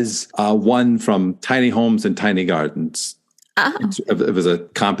 it was one from Tiny Homes and Tiny Gardens. Oh. It was a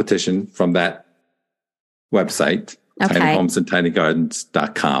competition from that website, Okay.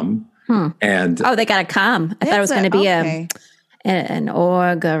 tinyhomesandtinygardens.com. And Oh, they got a com. I thought it was going to be okay. an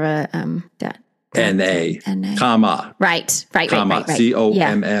org or a NA, NA. comma, Right. comma,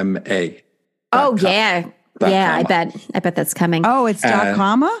 COMMA. Oh, yeah. Yeah, I comma. bet that's coming. Oh, it's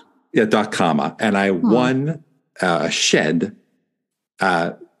 .comma? Yeah, .comma. And I won a shed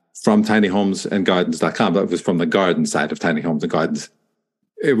from tinyhomesandgardens.com. That was from the garden side of Tiny Homes and Gardens.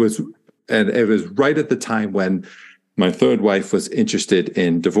 It was right at the time when my third wife was interested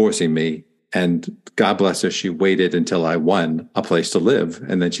in divorcing me. And God bless her, she waited until I won a place to live.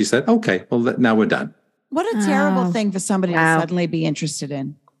 And then she said, okay, well, now we're done. What a terrible thing for somebody Wow. to suddenly be interested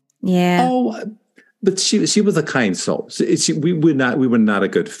in. Yeah. Oh, but she was a kind soul. We were not a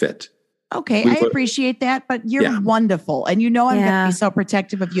good fit. Okay, I appreciate that, but you're Yeah. wonderful. And you know I'm going Yeah. to be so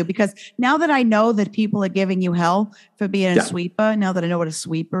protective of you because now that I know that people are giving you hell for being a sweeper, now that I know what a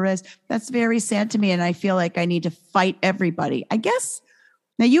sweeper is, that's very sad to me. And I feel like I need to fight everybody. I guess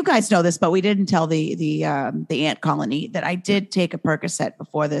Now you guys know this, but we didn't tell the ant colony that I did take a Percocet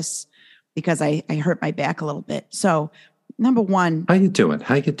before this because I hurt my back a little bit. So number one, How you doing?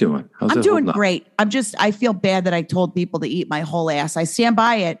 How's I'm doing great. I feel bad that I told people to eat my whole ass. I stand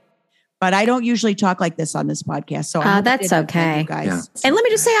by it, but I don't usually talk like this on this podcast. So I hope that's it didn't offend okay. you guys. Yeah. And let me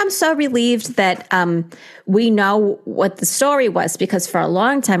just say, I'm so relieved that we know what the story was, because for a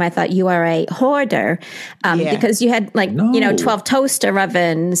long time I thought you were a hoarder because you had 12 toaster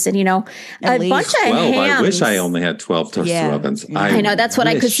ovens and, At a least bunch of 12. hams. I wish I only had 12 toaster Yeah. ovens. I know, that's what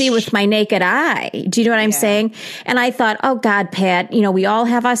I could see with my naked eye. Do you know what I'm Yeah. saying? And I thought, oh God, Pat, we all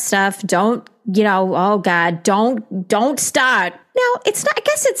have our stuff. Don't, oh God, don't start. No, it's not. I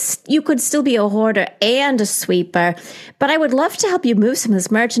guess you could still be a hoarder and a sweeper, but I would love to help you move some of this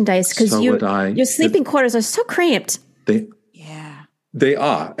merchandise because So would I. your sleeping quarters are so cramped. They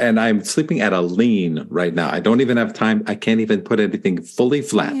are. And I'm sleeping at a lean right now. I don't even have time. I can't even put anything fully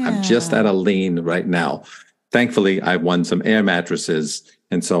flat. Yeah. I'm just at a lean right now. Thankfully, I won some air mattresses.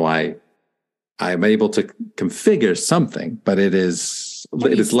 And so I'm able to configure something, but it is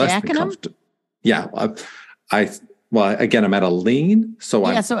less than comfortable. Yeah. Again, I'm at a lean. So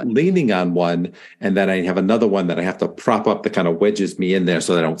I'm leaning on one. And then I have another one that I have to prop up that kind of wedges me in there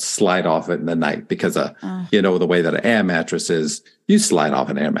so that I don't slide off it in the night. Because, the way that an air mattress is, you slide off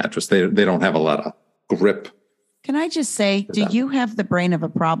an air mattress. They don't have a lot of grip. Can I just say, do you have the brain of a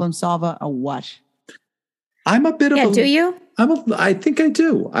problem solver or what? I'm a bit of a... do you? I think I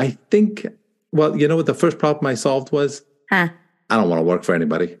do. I think, what the first problem I solved was? Huh. I don't want to work for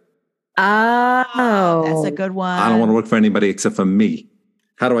anybody. Oh, that's a good one. I don't want to work for anybody except for me.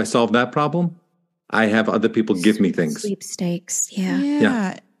 How do I solve that problem? I have other people give me things. Sweepstakes. Yeah.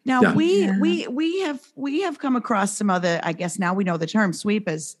 Yeah. Now Yeah. we have come across some other, I guess now we know the term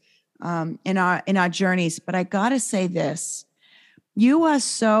sweepers in our journeys, but I gotta say this. You are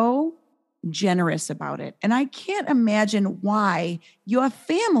so generous about it. And I can't imagine why your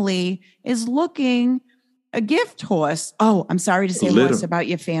family is looking a gift horse. Oh, I'm sorry to say horse about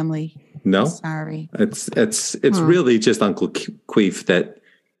your family. No, I'm sorry. It's really just Uncle Queef that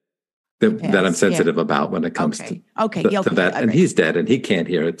I'm sensitive about when it comes to that. And he's dead and he can't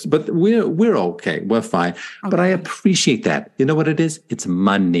hear it. But we're okay. We're fine. Okay. But I appreciate that. You know what it is? It's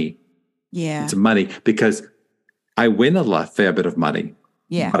money. Yeah. It's money because I win fair bit of money.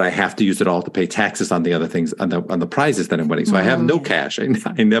 Yeah. But I have to use it all to pay taxes on the other things, on the prizes that I'm winning. So I have no cash. I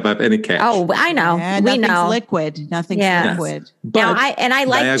never have any cash. Oh, I know. Yeah, we nothing's know. liquid. Nothing's liquid. But now, I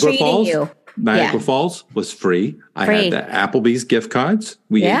like Niagara treating Falls, you. Niagara Falls was free. I had the Applebee's gift cards.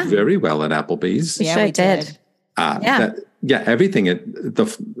 We ate very well at Applebee's. We sure did. Everything.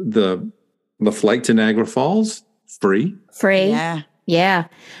 The flight to Niagara Falls, free. Yeah.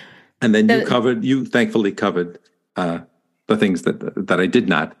 And then you thankfully covered the things that I did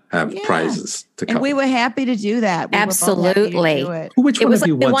not have prizes to cover. And we were happy to do that. Absolutely. Which one of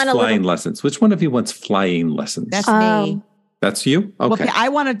you wants flying lessons? Which one of you wants flying lessons? That's me. That's you? Okay. Well, I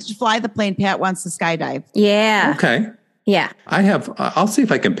wanted to fly the plane. Pat wants to skydive. Yeah. Okay. Yeah. I'll see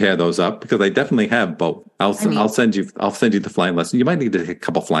if I can pair those up because I definitely have both. I'll send you the flying lesson. You might need to take a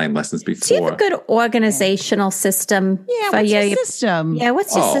couple flying lessons before. Do you have a good organizational system? What's your system? Yeah,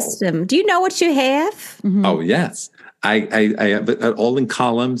 what's your system? Do you know what you have? Mm-hmm. Oh, yes. I have it all in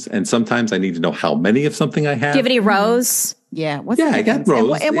columns, and sometimes I need to know how many of something I have. Do you have any rows? Yeah. I got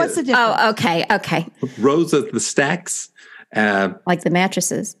rows. And what's the difference? Oh, okay. Rows of the stacks. Like the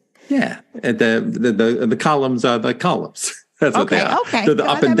mattresses. Yeah. And the columns are the columns. That's what they are. Okay. They're the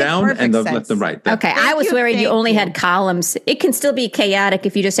up and down and the left and right. Okay. I was worried you only had columns. It can still be chaotic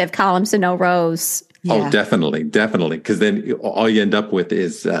if you just have columns and no rows. Yeah. Oh, definitely. Because then all you end up with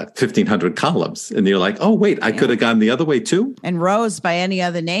is 1,500 columns. And you're like, oh, wait, I could have gone the other way too. And rows by any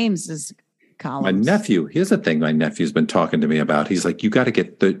other names is columns. My nephew, here's the thing my nephew's been talking to me about. He's like, you got to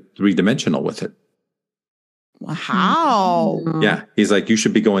get the 3-dimensional with it. How? Yeah. He's like, you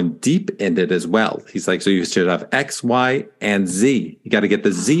should be going deep in it as well. He's like, so you should have X, Y, and Z. You got to get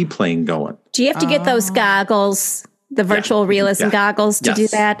the Z plane going. Do you have to get those goggles, the virtual realism goggles to do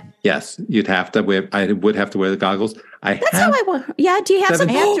that? Yes. You'd have to wear, I would have to wear the goggles. That's how I want. Yeah. Do you have some?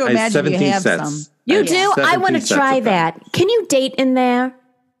 I have to imagine you have sets. some. You do? I want to try that. Can you date in there?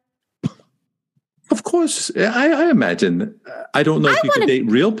 Of course. I imagine. I don't know if you can date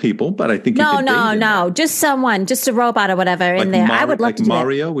real people, but I think you can date No. Just someone, just a robot or whatever in there. I would love to do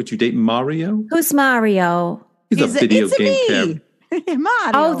Mario. that. Would you date Mario? Who's Mario? He's a video game character.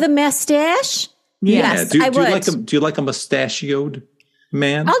 Mario. Oh, the mustache? Yeah. Yes, I would. Do you like a mustachioed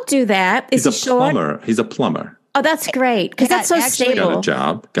man? I'll do that. Is he short? Plumber. He's a plumber. Oh, that's great because that's so actually, stable.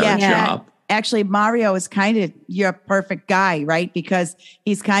 Got a job. actually Mario is kind of your perfect guy, right? Because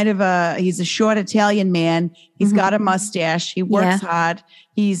he's kind of he's a short Italian man. He's got a mustache. He works hard.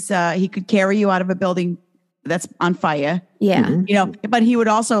 He could carry you out of a building that's on fire. Yeah. You know, but he would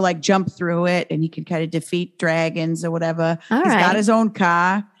also like jump through it and he could kind of defeat dragons or whatever. He's got his own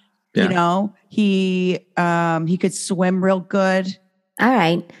car. Yeah. You know, he could swim real good. All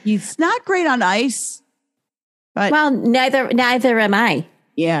right. He's not great on ice. But well, neither am I.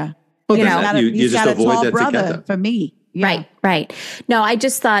 Yeah. Well, You know, you he's just got a avoid tall that brother together. for me. Yeah. Right. No, I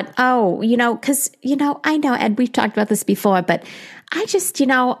just thought, because, I know, Ed, we've talked about this before, but I just,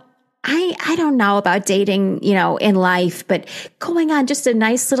 I don't know about dating, in life, but going on just a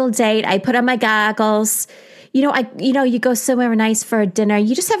nice little date. I put on my goggles. You go somewhere nice for a dinner.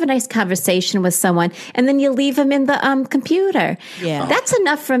 You just have a nice conversation with someone, and then you leave them in the computer. Yeah, that's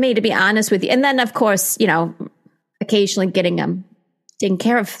enough for me, to be honest with you. And then, of course, occasionally getting taken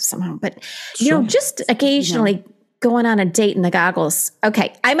care of somehow. But just occasionally going on a date in the goggles.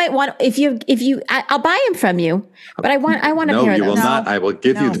 Okay, I might want I'll buy them from you, but I want a pair of those. No, you will not. I will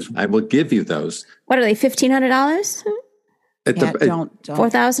give you. I will give you those. What are they? $1,500? Don't.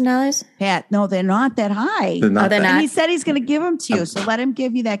 $4,000? Pat, no, they're not that high. They're not they're that- not. And he said he's going to give them to you, so let him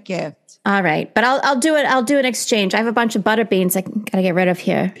give you that gift. All right, but I'll do it. I'll do an exchange. I have a bunch of butter beans I gotta get rid of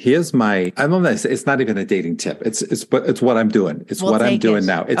here. Here's my. I don't know. It's not even a dating tip. It's what I'm doing. It's We'll what I'm take doing it.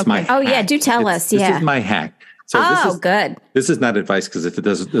 now. It's Okay. my. Oh yeah, hack. do tell us. This Yeah. is my hack. So Good. This is not advice, because if it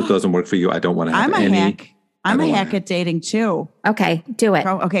doesn't work for you, I don't want to have I'm a any. hack. I'm I a don't hack wanna- at dating too. Okay, do it.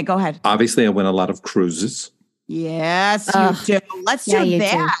 Okay, go ahead. Obviously, I win a lot of cruises. Yes, Ugh. you do. Let's Yeah, do you do.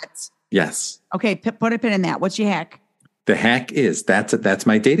 that. Yes. Okay, put a pin in that. What's your hack? The hack is that's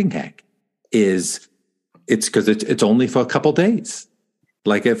my dating hack. It's because it's only for a couple days.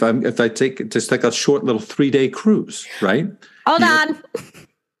 Like if I take just like a short little 3-day cruise, right? Hold on.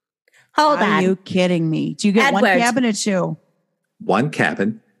 Hold Are on. you kidding me? Do you get one Edward. cabin or two? One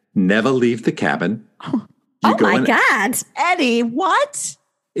cabin, never leave the cabin. You Oh go my in- God. Eddie, what?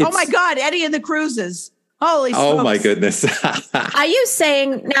 Oh It's- my God, Eddie and the cruises. Holy Oh smokes. my goodness. Are you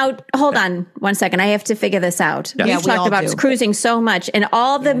saying now? Hold on 1 second. I have to figure this out. Yeah. We've Yeah, we talked all about do. cruising so much and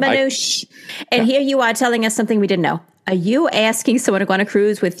all the minutiae, and here you are telling us something we didn't know. Are you asking someone to go on a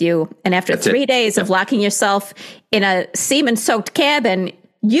cruise with you, and after That's 3 it. days of locking yourself in a semen-soaked cabin,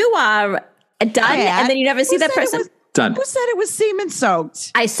 you are done, Pat, and then you never see who that said it person? was- Done. Who said it was semen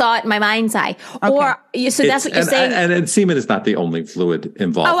soaked? I saw it in my mind's eye. So that's what you're and, saying. And semen is not the only fluid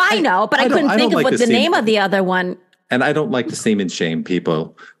involved. Oh, I know, but I don't- couldn't I don't think of like what the the name semen. of the other one. And I don't like the semen shame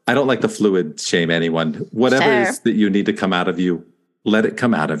people. I don't like the fluid shame anyone. Whatever Sure. it is that you need to come out of you, let it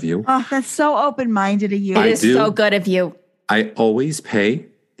come out of you. Oh, that's so open-minded of you. It I is do. so good of you. I always pay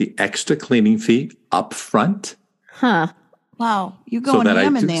the extra cleaning fee up front. Huh. Wow, you going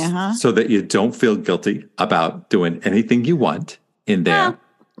ham in there, huh? So that you don't feel guilty about doing anything you want in there,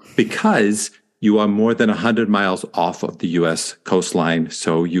 because you are more than 100 miles off of the U.S. coastline,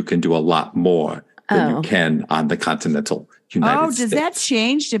 so you can do a lot more than you can on the continental United Oh, States. does that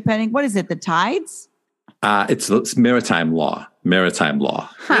change depending? What is it? The tides? It's maritime law. Maritime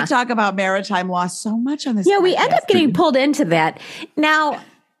law. We talk about maritime law so much on this. Yeah, we end podcast. up getting pulled into that. Now,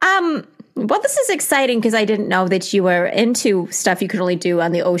 well, this is exciting because I didn't know that you were into stuff you could only do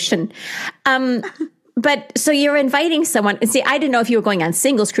on the ocean. But so you're inviting someone. And see, I didn't know if you were going on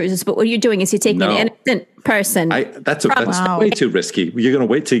singles cruises, but what you're doing is you're taking No. an innocent person. That's Wow. way too risky. You're going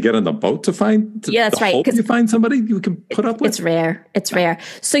to wait till you get on the boat to find. Yeah, that's to right, Hope 'cause you find somebody you can put up with. It's rare. It's rare.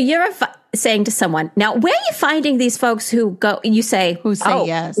 So you're saying to someone, now, where are you finding these folks who go, you say, Who say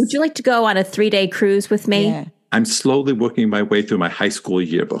yes. Would you like to go on a 3-day cruise with me? Yeah. I'm slowly working my way through my high school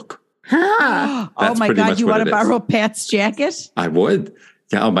yearbook. Huh. Oh That's my pretty God, much you what want to it is. borrow Pat's jacket? I would.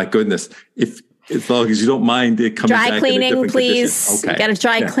 Yeah. Oh my goodness. If as long as you don't mind it coming back Dry in a cleaning, different please. condition. Okay. You got to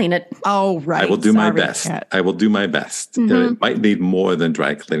dry Yeah. clean it. Oh, right. I will do my Sorry, best. Pat. I will do my best. Mm-hmm. It might need more than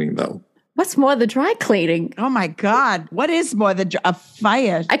dry cleaning, though. What's more, the dry cleaning? Oh my God, what is more than a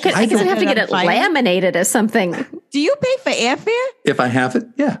fire? I guess I'd have to get it laminated or something. Do you pay for airfare? If I have it,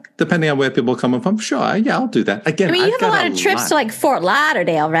 yeah. Depending on where people are coming from, sure. Yeah, I'll do that. Again, I mean, you I've have a got lot of trips to like Fort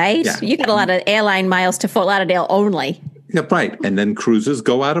Lauderdale, right? Yeah. You got a lot of airline miles to Fort Lauderdale only, Yeah, right. And then cruises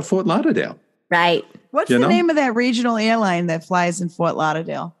go out of Fort Lauderdale. right? What's You the know? name of that regional airline that flies in Fort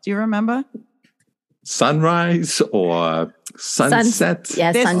Lauderdale? Do you remember? Sunrise or sunset.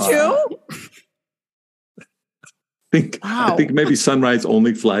 Yes, There's sunset. two? I think maybe sunrise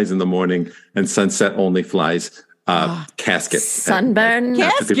only flies in the morning and sunset only flies casket. Sunburn.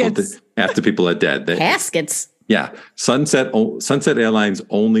 After people are dead. Caskets. Yeah. Sunset Airlines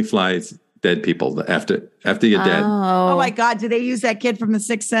only flies dead people after you're dead. Oh my God. Do they use that kid from The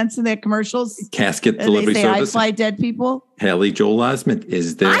Sixth Sense in their commercials? Casket And delivery they say, service. I fly dead people. Haley Joel Osment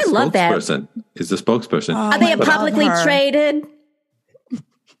is their I love that. spokesperson. Is the spokesperson. Are they publicly traded?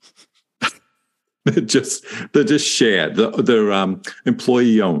 They're just shared. They're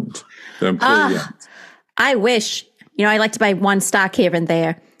employee owned. They're employee owned. I wish. I like to buy one stock here and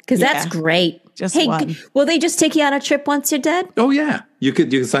there because that's great. Just hey, one. Will they just take you on a trip once you're dead? Oh yeah, you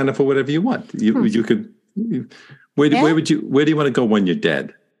could sign up for whatever you want. You could. Where do you want to go when you're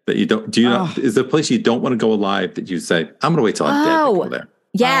dead? That you don't. Do you know? Is there a place you don't want to go alive that you say I'm going to wait till I'm dead to go there?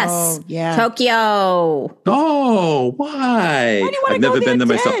 Yes. Oh, yeah. Tokyo. Oh, why? Why do you want to I've go never been there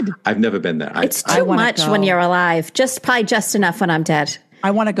there myself. dead? I've never been there. It's too wanna much go. when you're alive. Probably just enough when I'm dead.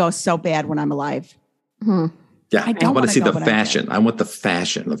 I want to go so bad when I'm alive. Yeah, I don't want to see wanna the go when I'm fashion. I want the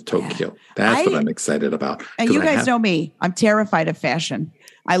fashion of Tokyo. That's what I'm excited about. And you guys know me. I'm terrified of fashion.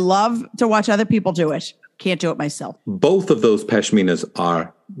 I love to watch other people do it. Can't do it myself. Both of those pashminas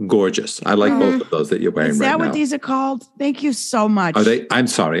are gorgeous. I like both of those that you're wearing Is right that now. what these are called? Thank you so much. Are they? I'm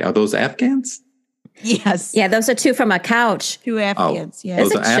sorry. Are those Afghans? Yes. Yeah, those are two from a couch. Two Afghans. Yeah. There's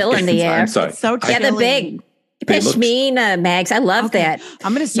Those a are chill in the Afghans. air. I'm sorry. It's so Yeah, the chilly. big They look- pashmina, Mags. I love that.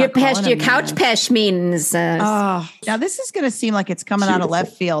 I'm going to start calling your them couch that. pashmins. Now this is going to seem like it's coming out of Beautiful.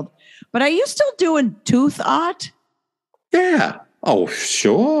 left field, but are you still doing tooth art? Yeah. Oh,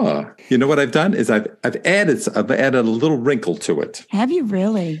 sure. You know what I've done is I've added a little wrinkle to it. Have you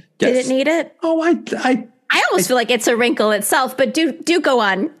really? Did Yes. it need it? Oh, I almost feel like it's a wrinkle itself, but do go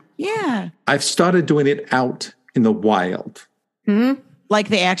on. Yeah. I've started doing it out in the wild. Like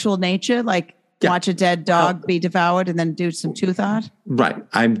the actual nature, like Yeah. watch a dead dog be devoured and then do some tooth art. Right.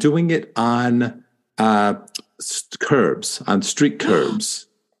 I'm doing it on curbs, on street curbs.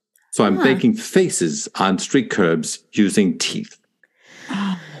 So I'm making faces on street curbs using teeth.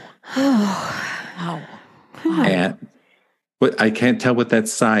 Wow. And but I can't tell what that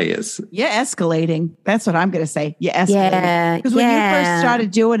sigh is. You're escalating. That's what I'm going to say. You're escalating. Yeah, Because when you first yeah. started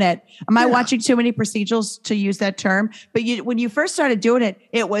doing it, am I watching too many procedurals to use that term? But when you first started doing it,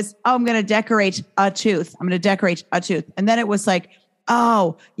 it was, I'm going to decorate a tooth. I'm going to decorate a tooth. And then it was like,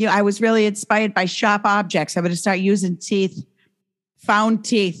 I was really inspired by sharp objects. I'm going to start using found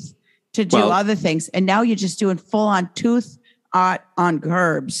teeth to do other things. And now you're just doing full on tooth art on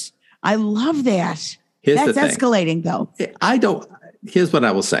curbs. I love that. Here's That's the thing. escalating though. Here's what I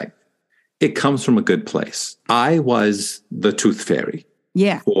will say. It comes from a good place. I was the tooth fairy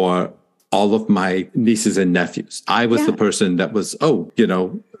Yeah. for all of my nieces and nephews. I was the person that was, they're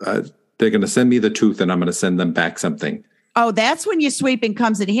going to send me the tooth and I'm going to send them back something. Oh, that's when your sweeping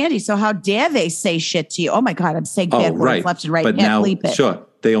comes in handy. So how dare they say shit to you? Oh my God, I'm saying bad words left and right. But Can't now, bleep it. sure,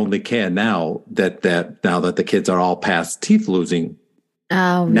 they only care now that the kids are all past teeth losing.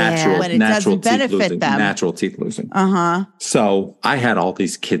 Oh, Natural, yeah. When it natural doesn't teeth benefit losing, them. natural teeth losing. Uh-huh. So I had all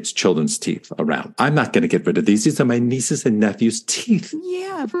these children's teeth around. I'm not going to get rid of these. These are my nieces and nephews' teeth.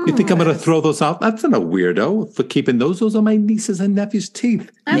 Yeah. You think I'm going to throw those out? That's not a weirdo for keeping those. Those are my nieces and nephews'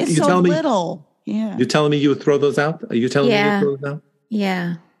 teeth. They're You so telling me? little. Yeah. You're telling me you would throw those out? Are you telling me you would throw those out?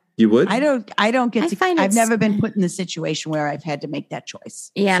 Yeah. You would? I don't get I to, find I've it's- never been put in the situation where I've had to make that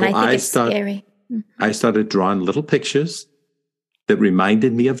choice. Yeah, and So I think I it's start- scary. I started drawing little pictures that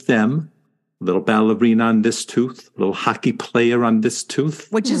reminded me of them. Little ballerina on this tooth, little hockey player on this tooth.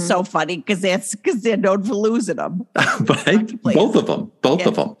 Which is so funny because they're known for losing them. Right? Both of them. Both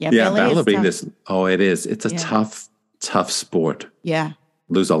of them. Yeah, Yeah, ballet is ballerinas. Oh, it is. It's a tough sport. Yeah.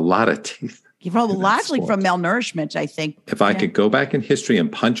 Lose a lot of teeth. Largely sport. from malnourishment, I think. If I could go back in history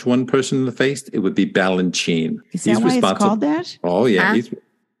and punch one person in the face, it would be Balanchine. Is that why it's called that? Oh, yeah. Huh?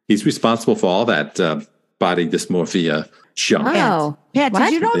 He's responsible for all that body dysmorphia junk. Oh. Pat, What?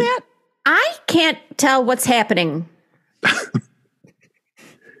 did you know that? I can't tell what's happening. Say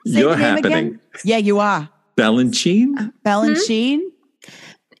You're the name happening. again? Yeah, you are. Balanchine? Balanchine?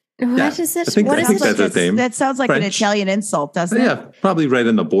 What is it? I think What is that's it? his name. That sounds like an French. Italian insult, doesn't it? Yeah, probably right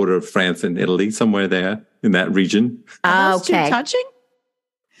on the border of France and Italy, somewhere there in that region. Are those two Okay. touching?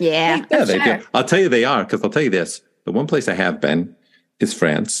 Yeah. Yeah, they sure. do. I'll tell you they are, because I'll tell you this. The one place I have been is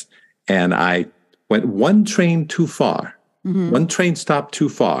France. And I went one train too far. One train stop too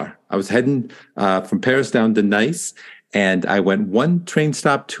far. I was heading from Paris down to Nice, and I went one train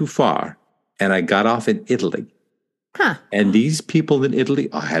stop too far, and I got off in Italy. Huh. And these people in Italy,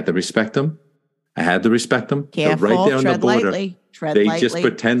 I had to respect them. Careful, They're right there on the tread border. lightly. Tread They lightly. just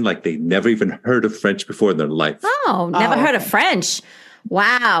pretend like they never even heard of French before in their life. Oh, never heard of French.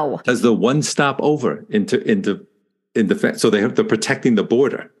 Wow. As the one stop over into France. So they're protecting the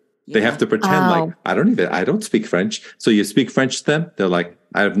border. They have to pretend like, I don't speak French. So you speak French to them. They're like,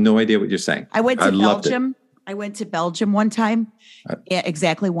 I have no idea what you're saying. I went to Belgium. I went to Belgium one time. Yeah,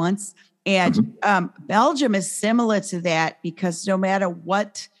 exactly once. And Belgium is similar to that because no matter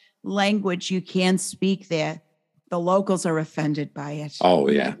what language you can speak there, the locals are offended by it. Oh,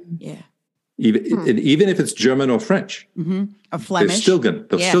 yeah. Yeah. Even if it's German or French. Or Flemish. They're still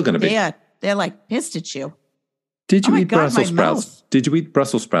going to be. They're like pissed at you. Did you eat Brussels sprouts? Did you eat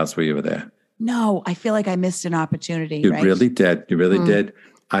Brussels sprouts when you were there? No, I feel like I missed an opportunity. You really did. You really did.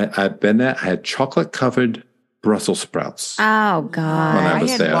 I've been there. I had chocolate-covered Brussels sprouts. Oh, God. When I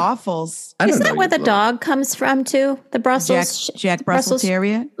was had there. waffles. Isn't that where the dog comes from, too? The Brussels? Jack Brussels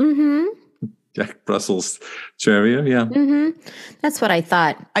Terrier? Mm-hmm. Jack Brussels Terrier, yeah. Mm-hmm. That's what I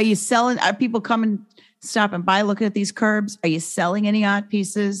thought. Are you selling? Are people coming, stopping by, looking at these curbs? Are you selling any art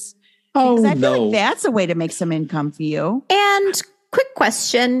pieces? Because I feel like that's a way to make some income for you. And quick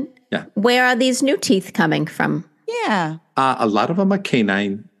question. Yeah. Where are these new teeth coming from? Yeah. A lot of them are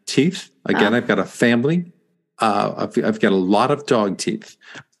canine teeth. Again, I've got a family. I've got a lot of dog teeth.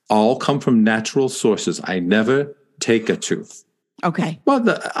 All come from natural sources. I never take a tooth. Okay. Well,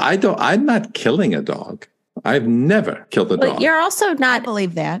 I'm not killing a dog. I've never killed a dog. You're also not. I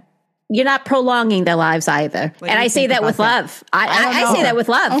believe that. You're not prolonging their lives either. And I say that with love. I say that with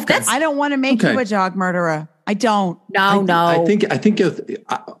love. Okay. I don't want to make you a dog murderer. I don't. No. I think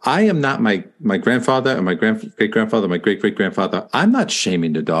I am not my grandfather or my great-grandfather, my great-great-grandfather. I'm not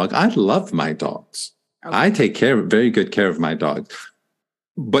shaming the dog. I love my dogs. Okay. I take very good care of my dogs.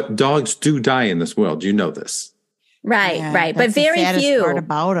 But dogs do die in this world. You know this. Right. But very the saddest few part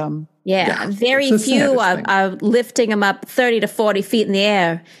about them. Yeah, very few are lifting them up 30 to 40 feet in the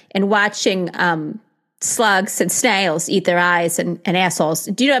air and watching slugs and snails eat their eyes and assholes.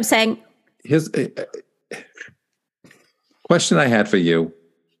 Do you know what I'm saying? Here's a question I had for you.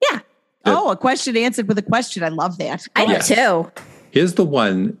 Yeah. A question answered with a question. I love that. I do too. Here's the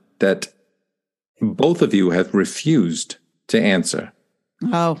one that both of you have refused to answer.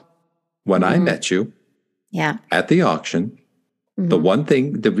 Oh. When I met you at the auction, the one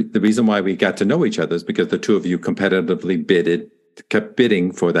thing, the reason why we got to know each other is because the two of you competitively kept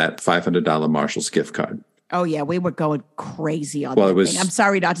bidding for that $500 Marshall's gift card. Oh, yeah. We were going crazy on that thing. I'm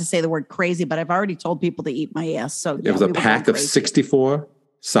sorry not to say the word crazy, but I've already told people to eat my ass. So it was a pack of 64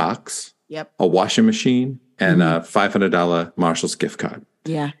 socks, a washing machine, and a $500 Marshall's gift card.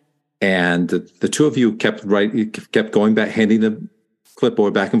 Yeah. And the two of you kept going back, handing the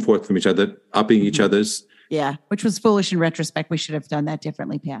clipboard back and forth from each other, upping each other's. Yeah, which was foolish in retrospect. We should have done that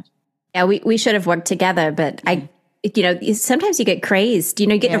differently, Pat. Yeah, we should have worked together, but sometimes you get crazed.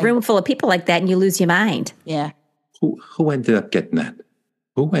 You get in a room full of people like that and you lose your mind. Yeah. Who ended up getting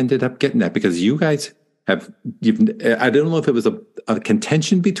that? Because you guys I don't know if it was a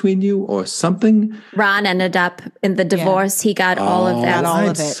contention between you or something. Ron ended up in the divorce. He got all of that.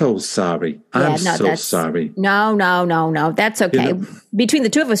 I'm so sorry. I'm so sorry. No. That's okay. Between the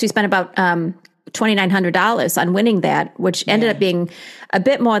two of us, we spent about $2,900 on winning that, which ended up being a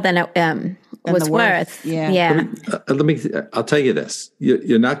bit more than it was worth. Yeah. I'll tell you this.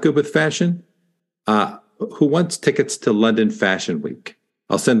 You're not good with fashion. Who wants tickets to London Fashion Week?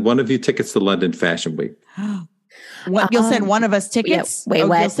 I'll send one of you tickets to London Fashion Week. You'll send one of us tickets? Yeah,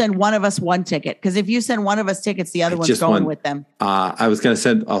 You'll send one of us one ticket. Because if you send one of us tickets, the other one's going with them. I'll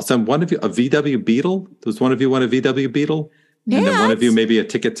send one of you a VW Beetle. Does one of you want a VW Beetle? Yeah, and then one of you maybe a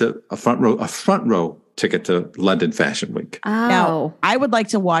ticket to a front row ticket to London Fashion Week. Oh. Now, I would like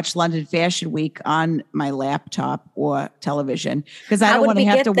to watch London Fashion Week on my laptop or television because I don't want to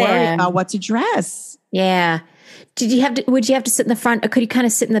have to worry about what to dress. Yeah. Would you have to sit in the front, or could you kind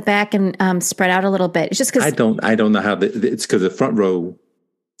of sit in the back and spread out a little bit? It's just because I don't know how it's because the front row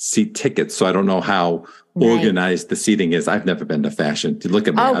seat tickets, so I don't know how organized the seating is. I've never been to fashion. Look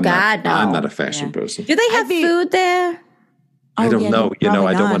at me. Oh, God, no. I'm not a fashion person. Do they have food there? I don't know.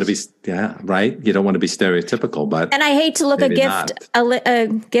 I don't want to be. Yeah, right. You don't want to be stereotypical, but and I hate to look a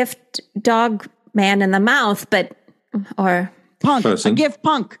gift dog man in the mouth, but a gift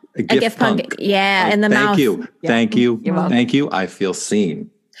punk. A gift punk. Yeah, in the mouth. Thank you. I feel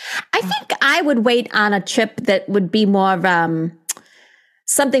seen. I think I would wait on a trip that would be more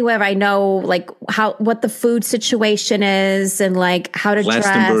something where I know what the food situation is and how to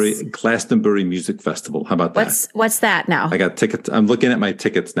dress. Glastonbury Music Festival. How about that? What's that now? I got tickets. I'm looking at my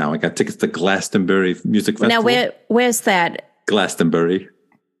tickets now. I got tickets to Glastonbury Music Festival. Now where's that? Glastonbury.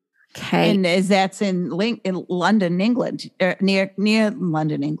 Okay. And that's in London, England, near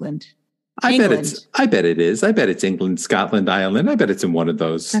London, England. I bet it is. I bet it's England, Scotland, Ireland. I bet it's in one of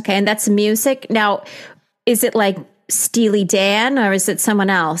those. Okay, and that's music. Now, is it like Steely Dan, or is it someone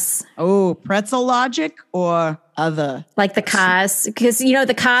else? Oh, Pretzel Logic or other? Like the Cars, because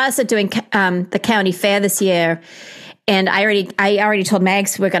the Cars are doing the county fair this year, and I already told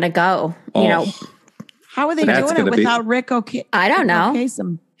Mags we're going to go. How are they That's doing it gonna without Rick? Okay, I don't know.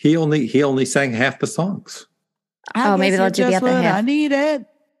 Kasem? He only sang half the songs. Maybe they'll do the other half. I need it.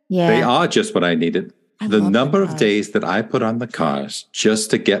 Yeah, They are just what I needed. The number of days that I put on the Cars just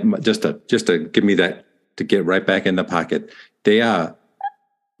to get just to give me that, to get right back in the pocket. They are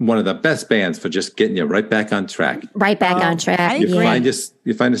one of the best bands for just getting you right back on track. Right back on track. You find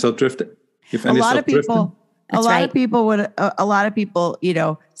yourself drifting. A lot of people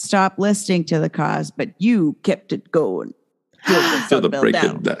would stop listening to the Cars, but you kept it going. To the break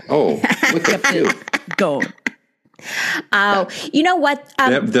of that. Oh, look at you. Going. Oh, you know what?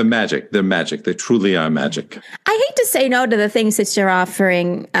 They're magic. They're magic. They truly are magic. I hate to say no to the things that you're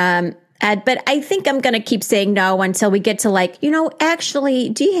offering, Ed, but I think I'm going to keep saying no until we get to actually,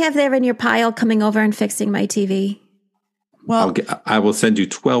 do you have there in your pile coming over and fixing my TV? Well, I will send you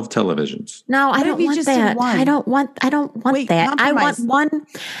 12 televisions. No, I don't want that. I don't want that. Compromise. I want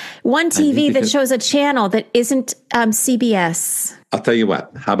one TV that shows a channel that isn't CBS. I'll tell you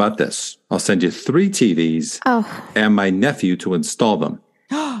what. How about this? I'll send you 3 TVs and my nephew to install them.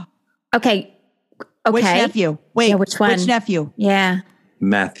 Okay. Which nephew? Wait, yeah, which one? Which nephew? Yeah.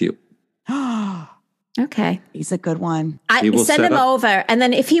 Matthew. Okay. He's a good one. I send him over. And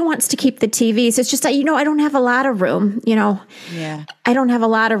then if he wants to keep the TVs, it's just, I don't have a lot of room, Yeah. I don't have a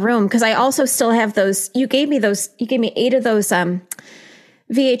lot of room because I also still have those. You gave me 8 of those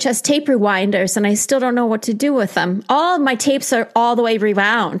VHS tape rewinders, and I still don't know what to do with them. All of my tapes are all the way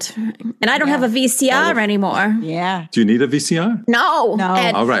rewound, and I don't have a VCR anymore. Yeah. Do you need a VCR? No. No.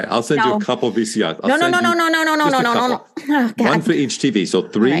 All right. I'll send you a couple VCRs. No. Oh, God. One for each TV. So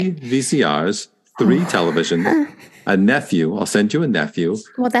 3 VCRs, 3 televisions, a nephew. I'll send you a nephew.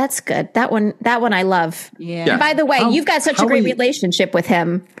 Well, that's good. That one I love. Yeah. And by the way, you've got such a great relationship with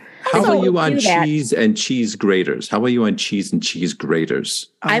him. How are you on cheese and cheese graters? How are you on cheese and cheese graters?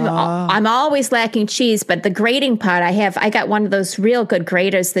 I'm always lacking cheese, but the grating part I got one of those real good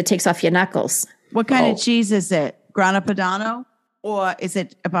graters that takes off your knuckles. What kind of cheese is it? Grana Padano? Or is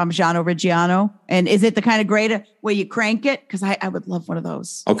it Parmigiano Reggiano? And is it the kind of grater where you crank it? Because I would love one of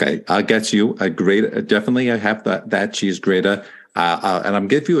those. Okay, I'll get you a grater. Definitely, I have that cheese grater. And I'm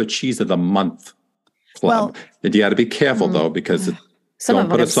give you a cheese of the month club. And you got to be careful though, because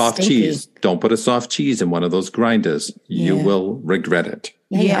don't put a soft cheese. Don't put a soft cheese in one of those grinders. You will regret it.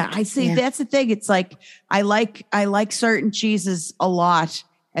 Yeah, I see. Yeah. That's the thing. It's like I like certain cheeses a lot,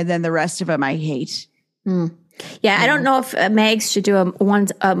 and then the rest of them I hate. Yeah, I don't know if Mags should do a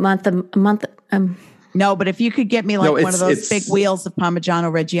month. No, but if you could get me one of those big wheels of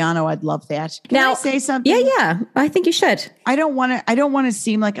Parmigiano Reggiano, I'd love that. Can I say something? Yeah, I think you should. I don't want to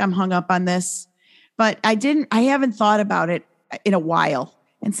seem like I'm hung up on this, but I haven't thought about it in a while.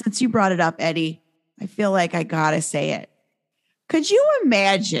 And since you brought it up, Eddie, I feel like I gotta say it. Could you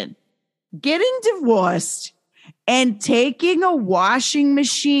imagine getting divorced and taking a washing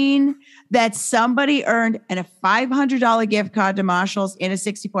machine that somebody earned and a $500 gift card to Marshall's and a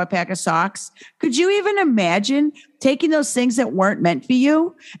 64-pack of socks? Could you even imagine taking those things that weren't meant for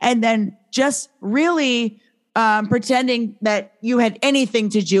you and then just really pretending that you had anything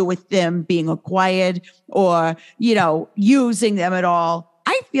to do with them being acquired or, using them at all?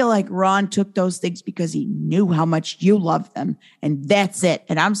 I feel like Ron took those things because he knew how much you loved them, and that's it.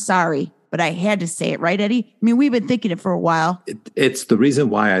 And I'm sorry, but I had to say it, right, Eddie? I mean, we've been thinking it for a while. It's the reason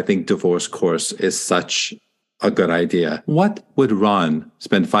why I think divorce course is such a good idea. What would Ron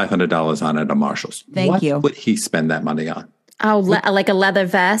spend $500 on at a Marshall's? Thank you. What would he spend that money on? Oh, like a leather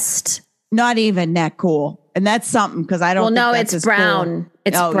vest? Not even that cool. And that's something because I don't think that's it's brown. Cool.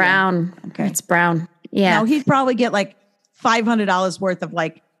 It's brown. Yeah. Okay. It's brown. Yeah. No, he'd probably get like $500 worth of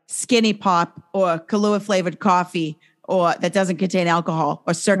like Skinny Pop or Kahlua flavored coffee or that doesn't contain alcohol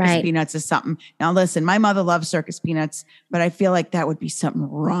or circus peanuts or something. Now, listen, my mother loves circus peanuts, but I feel like that would be something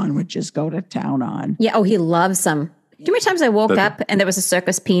Ron would just go to town on. Yeah. Oh, he loves them. Do you know how many times I woke up and there was a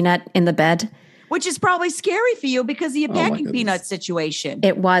circus peanut in the bed? Which is probably scary for you because of your packing peanut situation.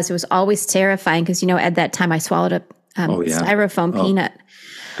 It was always terrifying because, at that time I swallowed a styrofoam peanut.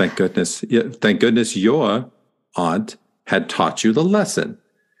 Thank goodness. Yeah, thank goodness your aunt had taught you the lesson.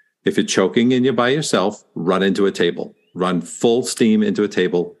 If you're choking and you're by yourself, run into a table. Run full steam into a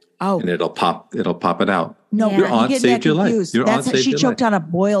table. And it'll pop it out. No, your aunt saved your life. She choked on a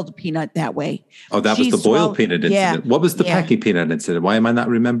boiled peanut that way. Oh, that was the boiled peanut incident. Yeah. What was the packing peanut incident? Why am I not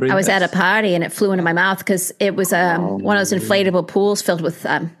remembering? I was at a party and it flew into my mouth because it was one of those inflatable pools filled with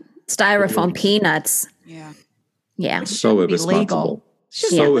styrofoam peanuts. Yeah. Yeah. So Shouldn't be legal. irresponsible.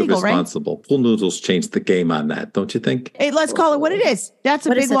 Shouldn't So be legal, right? irresponsible. Pool noodles changed the game on that, don't you think? Hey, let's call it what it is. That's a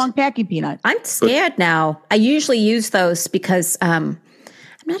What is big, it? long packing peanut. I'm scared now. I usually use those because I'm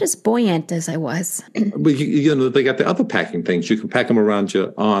not as buoyant as I was. But they got the other packing things. You can pack them around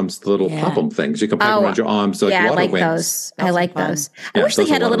your arms, the little Yeah. pop-em things. You can pack them around your arms like yeah, I water like wings. those. I Those like are fun. those. I Yeah, wish they those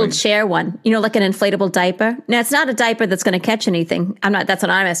are had a water little wings. chair one, like an inflatable diaper. Now, it's not a diaper that's going to catch anything. That's what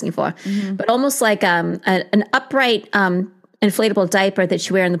I'm asking for. Mm-hmm. But almost like an upright inflatable diaper that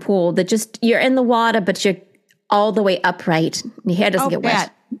you wear in the pool that just, you're in the water, but you're all the way upright. Your hair doesn't get wet.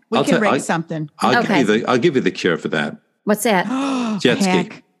 Pat, we I'll can tell- rig I- something. I'll Okay. give you the cure for that. What's that? Jet ski.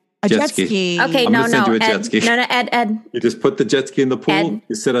 Heck. A jet ski. Okay, I'm no, gonna send no. you a jet Ed, ski. no, Ed. You just put the jet ski in the pool. Ed.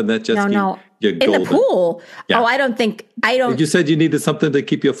 You sit on that jet ski. No. You're In golden. the pool? Yeah. Oh, I don't. You said you needed something to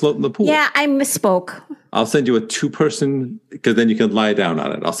keep you afloat in the pool. Yeah, I misspoke. I'll send you a 2-person because then you can lie down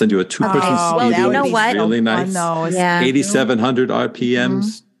on it. I'll send you a 2-person Oh, well, ski. you know what? Really nice. Those. Yeah. 8,700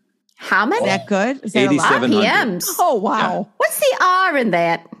 RPMs. How many Is that good? Is that a lot? 8700. RPMs? Oh, wow. What's the R in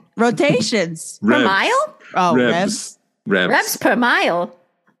that? Rotations. Per Revs. mile? Oh, revs. Revs per mile.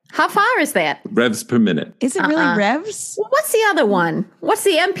 How far is that? Revs per minute. Is it really revs? Well, what's the other one? What's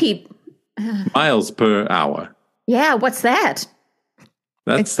the MP? Miles per hour. Yeah, what's that?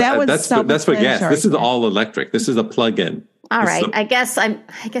 It's that with that's for gas. self-explanatory. This is all electric. This is a plug-in. All This right. is a-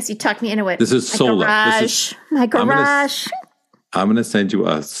 I guess you talked me into it. This is My solar. Garage. My gonna- garage. I'm going to send you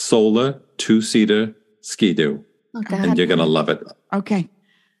a solar 2-seater ski-doo, Oh, God. and you're going to love it. Okay.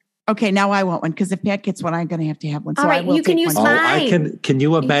 Okay, now I want one because if Pat gets one, I'm going to have one. So All I right, will you can take use one. mine. I can. Can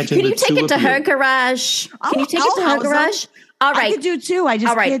you imagine? Can you the take two it to of her you? garage? Can you take I'll it to her house them. garage? All I right. could do 2. I just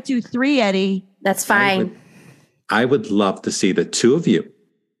All right. can't do 3, Eddie. That's fine. I would love to see the two of you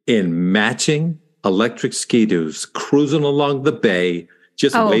in matching electric ski-doos cruising along the bay,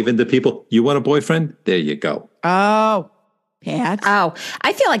 just Oh. waving to people. You want a boyfriend? There you go. Oh, Pat. Oh,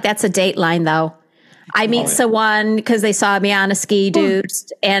 I feel like that's a dateline, though. I meet someone because they saw me on a ski dude,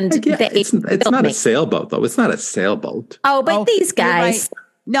 and Yeah, they it's built not me. a sailboat, though. It's not a sailboat. Oh, but these you're guys. right.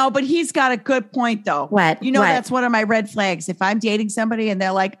 No, but he's got a good point, though. What? You know, What? that's one of my red flags. If I'm dating somebody and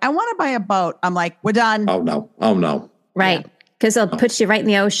they're like, I want to buy a boat, I'm like, we're done. Oh no. Right. Because they'll put you right in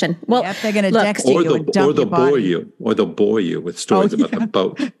the ocean. Well, Yep, they're going to look, text you and dump your body. Or they'll bore you with stories about the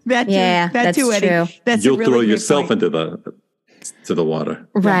boat. That too, Yeah, that that's too, Eddie. true. That's You'll a really throw great yourself point. into the water.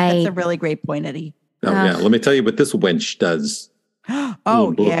 right. That's a really great point, Eddie. Oh yeah. Let me tell you what this wench does. Oh,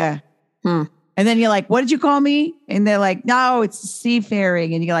 Ooh, yeah. Hmm. And then you're like, what did you call me? And they're like, no, it's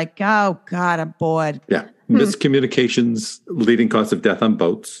seafaring. And you're like, oh, God, I'm bored. Yeah. Miscommunications, leading cause of death on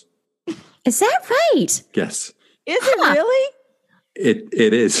boats. Is that right? Yes. Is it really?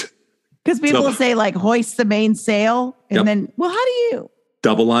 It is. Because people No. will say, like, hoist the main sail. And Yep. then, well, how do you?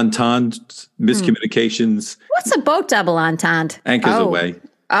 Double ententes, miscommunications, What's a boat double entente? anchors away.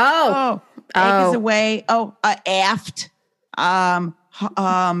 Oh, Anchors away. Oh, aft.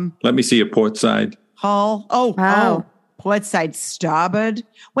 Let me see your port side. Hull. Oh, Wow. port side starboard.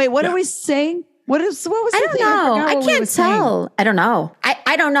 Wait, what are we saying? What was I the don't thing? know. forgot I what we were can't saying. tell. I don't know.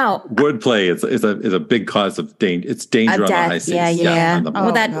 I don't know. Wordplay is a big cause of danger. It's danger on the high Death. seas. Yeah. on the-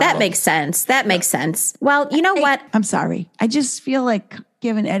 Well, that God. makes sense. That makes sense. Well, you know what? I'm sorry. I just feel like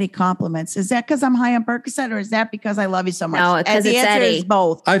giving Eddie compliments. Is that because I'm high on Percocet or is that because I love you so much? No, And 'cause the it's answer Eddie. is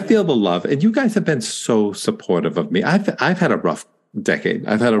both. I feel the love, and you guys have been so supportive of me. I've had a rough decade.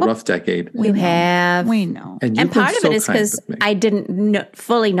 I've had a rough decade, You have. We know. and, you've And part been of so it is kind because with me. I didn't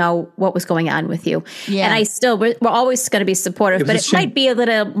fully know what was going on with you. Yeah. And I still, we're always going to be supportive, It was but a it shame. might be a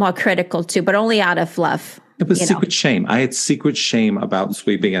little more critical too, but only out of love. It was you know. secret shame. I had secret shame about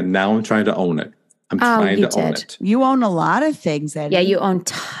sweeping, and now I'm trying to own it. I'm Oh, trying you to own did. it. You own a lot of things, Eddie. Yeah, you own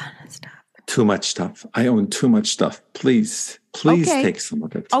ton of stuff. Too much stuff. I own too much stuff. Please Okay. take some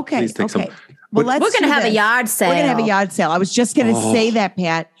of it. Okay. Please take some. Okay. Well, let's We're going to do have a this. yard sale. We're going to have a yard sale. I was just going to say that,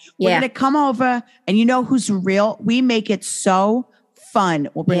 Pat. We're Yeah. going to come over and you know who's real? We make it so fun.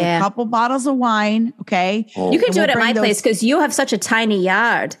 We'll bring Yeah. a couple bottles of wine. Okay. Oh, You can And do we'll it at bring my those- place because you have such a tiny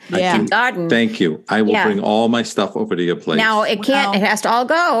yard Yeah. and garden. Thank you. I will Yeah. bring all my stuff over to your place. Now it can't. Well- It has to all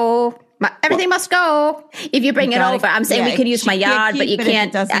go. Everything must go. If you bring it gotta- over, I'm saying yeah, we can use she my can't yard, but you keep it if it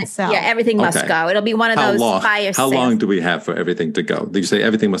can't. doesn't sell. Yeah, everything must Okay. go. It'll be one of how those long? fire How sales. long do we have for everything to go? You say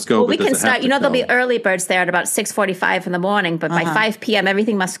everything must go, Well, but we does can it have start. to You know, there'll be go? early birds there at about 6:45 in the morning, but by 5 p.m.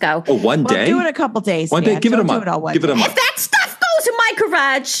 everything must go. Oh, one Well, day. do it a couple days. One day. Pat. Give it a Don't do month. it all one Give it a day. If month. that stuff goes in my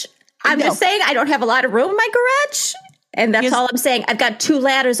garage, I'm No. just saying I don't have a lot of room in my garage, and that's Here's- all I'm saying. I've got 2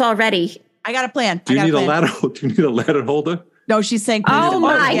 ladders already. I got a plan. Do you I got need a plan. ladder? Do you need a ladder holder? No, she's saying. Oh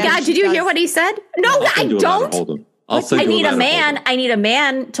my God! Did you hear what he said? No, I'll I send you a ladder don't. holder. I'll send I you need a ladder man. holder. I need a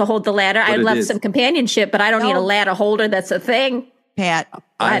man to hold the ladder. I'd it love is- some companionship, but I don't need a ladder holder. That's a thing. Pat.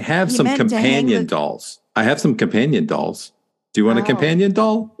 I What? have He some meant to hang companion the- dolls. I have some companion dolls. Do you want a Oh. companion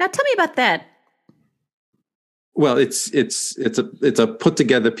doll? Now tell me about that. Well, it's a put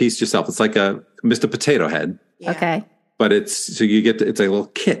together piece yourself. It's like a Mr. Potato Head, Yeah. Okay. but it's a little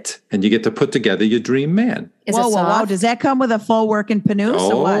kit, and you get to put together your dream man. Is Whoa, it whoa, whoa. soft? Does that come with a full working panoose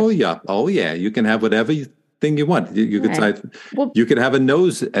or Oh what? yeah. You can have whatever thing you want. You could Right. decide, you could have a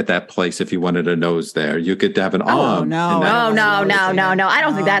nose at that place if you wanted a nose there. You could have an arm. no. in that- Oh, no. I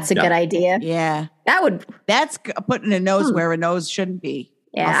don't think that's a Yeah. good idea. Yeah. That would, That's putting a nose where a nose shouldn't be.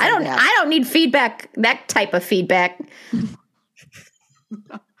 yeah, I'll say that. I don't need feedback, that type of feedback.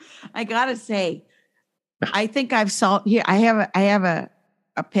 I gotta say, I think I've solved here. I have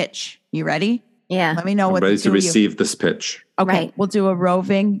a pitch. You ready? Yeah. Let me know I'm what ready the to two of you- receive this pitch. Okay, Right. we'll do a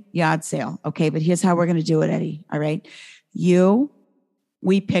roving yard sale. Okay, but here's how we're going to do it, Eddie. All right.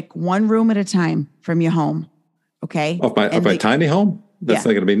 We pick one room at a time from your home. Okay. Of my tiny home? That's Yeah.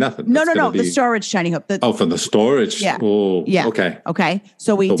 not going to be nothing. No, That's no, gonna the be- storage tiny home. from the storage? Yeah. Oh, Yeah. okay. Okay.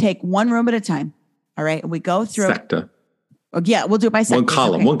 So we Cool. take one room at a time. All right. And we go through. Sector. Oh, yeah, we'll do it by sector. One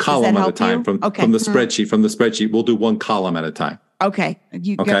column. Okay. One Does column that at a help time you? from Okay. the spreadsheet. From the spreadsheet, we'll do one column at a time. Okay.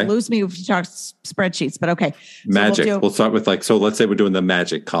 You Okay. lose me if you talk spreadsheets, but okay. So Magic. we'll do- We'll start with let's say we're doing the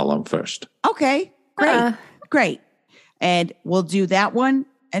magic column first. Okay, great, Uh. great. And we'll do that one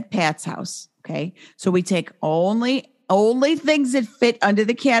at Pat's house. Okay. So we take only things that fit under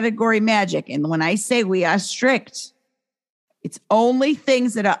the category magic. And when I say we are strict, it's only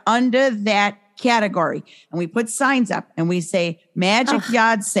things that are under that category. And we put signs up and we say magic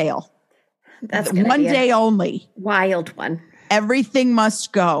yard sale. That's a good One idea. day only. Wild one. Everything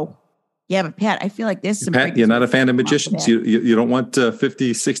must go. Yeah, but Pat, I feel like there's some. Pat, you're not a fan of Come on, magicians? Pat. You don't want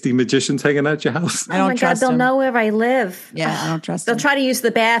 50, 60 magicians hanging out your house? I Oh don't my God, trust they'll them. know where I live. Yeah, I don't trust They'll them. try to use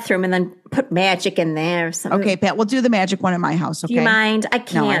the bathroom and then put magic in there. Or something. Okay, Pat, we'll do the magic one at my house. Okay. Do you mind? I No, I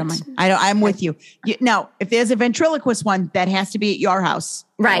can't. don't mind. I'm with you. Now, if there's a ventriloquist one, that has to be at your house.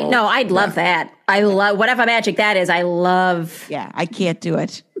 Right. No, I'd love that. I love whatever magic that is. I love. Yeah, I can't do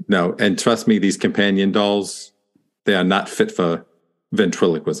it. No, and trust me, these companion dolls, they are not fit for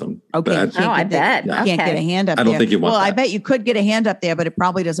ventriloquism. Okay. That- Oh, I bet. You can't Okay. get a hand up I there. don't think you want Well, I that. bet you could get a hand up there, but it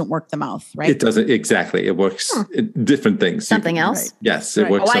probably doesn't work the mouth, right? It doesn't exactly. It works in different things. Something You- else? Yes, it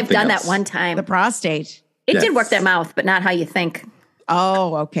Right. works. Oh, I've something done else. that one time. The prostate. It did Yes. work their mouth, but not how you think.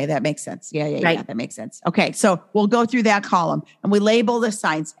 Oh, okay. That makes sense. Yeah, Right. that makes sense. Okay. So we'll go through that column and we label the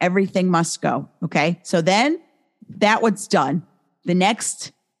signs. Everything must go. Okay. So then that one's done. The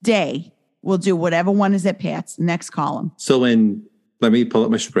next day, we'll do whatever one is at Pat's, next column. So let me pull up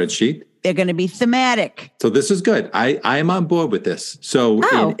my spreadsheet. They're going to be thematic. So this is good. I am on board with this. So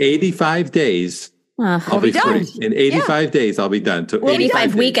Oh. in 85 days, I'll We'll be be free. done. In 85 days, I'll be done. To 85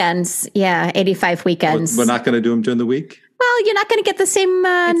 days. weekends. Yeah, 85 weekends. We're not going to do them during the week? Well, you're not going to get the same It's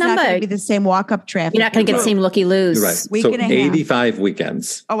not number. going to be the same walk-up traffic. You're not going to get the same looky-loos. You're right. Week so and a half. 85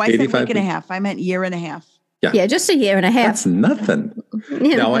 weekends. Oh, I said 85 week and a half. I meant year and a half. Yeah, just a year and a half. That's nothing.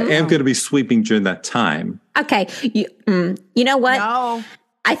 Now, I am going to be sweeping during that time. Okay. You know what? No.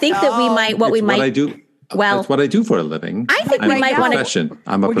 I think that we might, what It's we what I might, do. well- That's what I do for a living. I think I'm we a might want to, profession.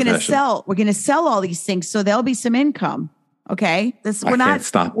 I'm a We're going to professional. sell all these things. So there'll be some income. Okay. I can't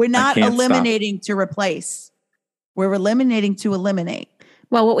stop. We're I not can't stop. eliminating to replace. We're eliminating to eliminate.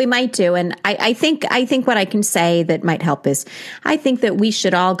 well, what we might do, and I think what I can say that might help is, I think that we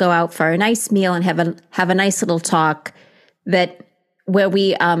should all go out for a nice meal and have a nice little talk where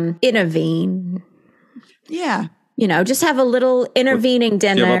we intervene. Yeah. Just have a little intervening Do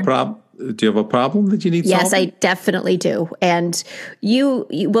you dinner. have a problem? Do you have a problem that you need Yes, I solving? definitely do. And you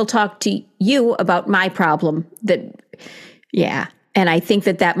will talk to you about my problem yeah. And I think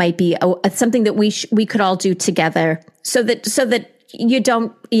that might be something that we could all do together so that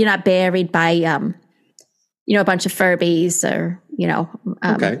you're not buried by, a bunch of Furbies or,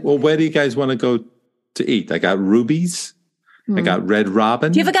 Okay. Well, where do you guys want to go to eat? I got Ruby's. I got Red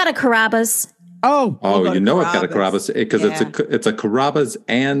Robin. do you ever got a Carrabba's? Oh, Oh, we'll go you to know I've got a Carrabba's. Carrabba's because it's a Carrabba's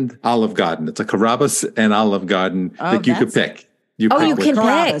and Olive Garden. It's a Carrabba's and Olive Garden that you could that's- pick. You Oh, pick you which- can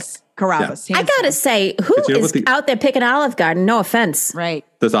pick. Carrabba's. I hands gotta down. say, who But you know is what out there picking Olive Garden? No offense. Right.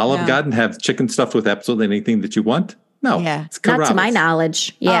 Does Olive No. Garden have chicken stuffed with absolutely anything that you want? No. Yeah. It's Not to my Carrabba's.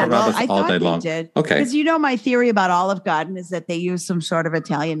 knowledge. Yeah. Oh, well, Carrabba's I all thought day they long. did. Okay. Because my theory about Olive Garden is that they use some sort of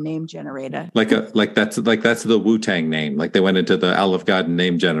Italian name generator. Like that's the Wu-Tang name. Like they went into the Olive Garden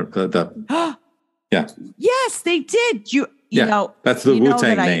name generator. Yeah. Yes, they did. You Yeah. know, That's the you know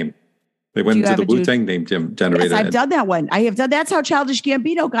Wu-Tang that name. They went Do you into the have a Wu-Tang name generator. Yes, I've done that one. I have done. That's how Childish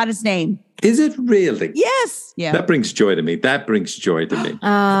Gambino got his name. Is it really? Yes. Yeah. That brings joy to me. That brings joy to me.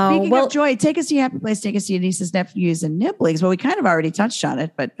 Oh, Speaking well, of joy, take us to your happy place. Take us to your nieces, nephews, and nibblings. Well, we kind of already touched on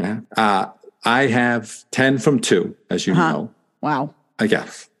it, but Yeah. I have 10 from 2, as you know. wow. I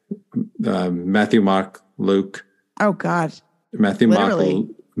guess. Matthew, Mark, Luke. Oh God. Matthew, Literally. Mark.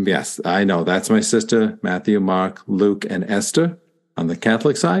 Yes, I know. That's my sister, Matthew, Mark, Luke, and Esther on the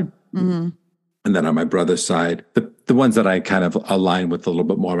Catholic side. Mm-hmm. And then on my brother's side, the ones that I kind of align with a little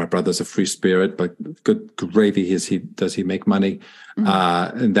bit more. My brother's a free spirit, but good gravy does he make money?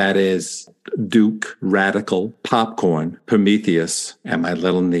 And that is Duke, Radical, Popcorn, Prometheus, and my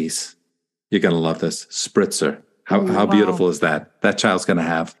little niece. You're going to love this, Spritzer. How beautiful is that? That child's going to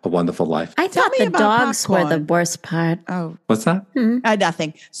have a wonderful life. I thought the dogs were the worst part. Oh, What's that?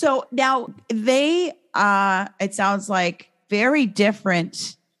 Nothing. So now they, it sounds like very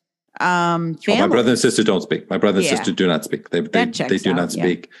different families. My brother and sister don't speak. My brother and sister do not speak. They do not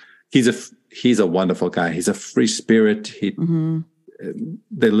speak. He's a wonderful guy. He's a free spirit.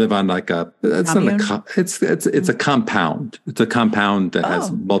 They live on like it's a compound. It's a compound that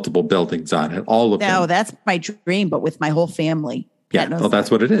has multiple buildings on it. All of them. No, that's my dream, but with my whole family. Yeah, that's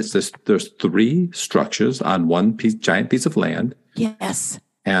what it is. There's 3 structures on one giant piece of land. Yes.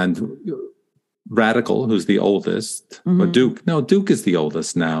 And Radical, who's the oldest, or Duke is the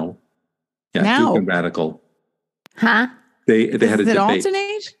oldest now. Yeah, Now? Duke and Radical. Huh? They had a Does it debate.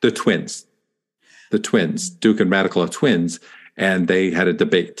 alternate? The twins. Duke and Radical are twins, and they had a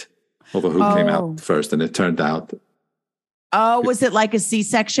debate over who came out first. And it turned out. Oh, was it like a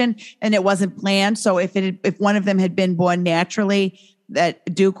C-section and it wasn't planned? So if one of them had been born naturally, that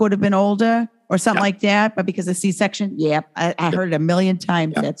Duke would have been older or something like that, but because of C-section? Yep. I heard it a million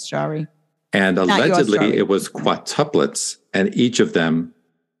times. Yeah. That's sorry. And allegedly it was quadtuplets, and each of them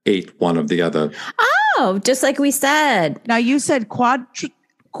ate one of the other. Oh, just like we said. Now you said quadtuplets?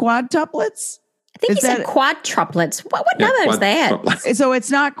 I think you said quadruplets. What number is that? So it's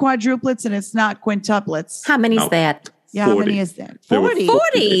not quadruplets and it's not quintuplets. How many is that? Yeah, 40. how many is that? 40.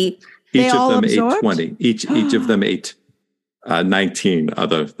 40. Each all of them absorbed? ate 20. Each of them ate 19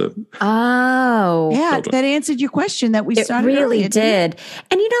 other. Oh. Yeah, children. that answered your question that we It started really earlier, did.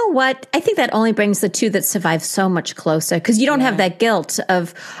 And you know what? I think that only brings the 2 that survive so much closer because you don't have that guilt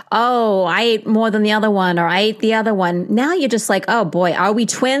of, oh, I ate more than the other one or I ate the other one. Now you're just like, oh boy, are we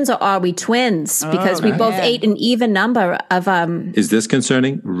twins or are we twins? Because we both ate an even number of. Is this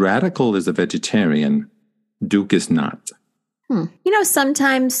concerning? Radical is a vegetarian. Duke is not. You know,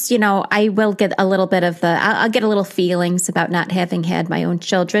 sometimes, I will get a little bit of I'll get a little feelings about not having had my own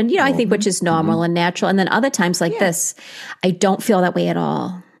children, I think which is normal and natural. And then other times like this, I don't feel that way at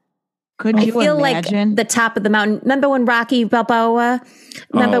all. Could I you feel imagine? like the top of the mountain. Remember when Rocky Balboa,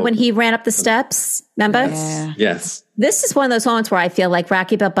 when he ran up the steps? Remember? Yeah. Yes. This is one of those moments where I feel like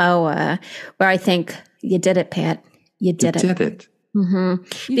Rocky Balboa, where I think, you did it, Pat. You did it.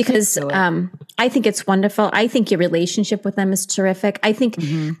 Mm-hmm. Because I think it's wonderful. I think your relationship with them is terrific. I think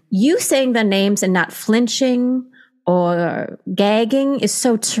you saying their names and not flinching or gagging is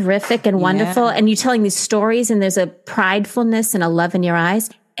so terrific and wonderful. And you telling these stories and there's a pridefulness and a love in your eyes.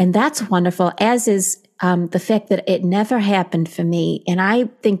 And that's wonderful, as is the fact that it never happened for me. And I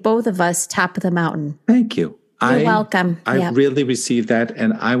think both of us, top of the mountain. Thank you. You're welcome. I really received that.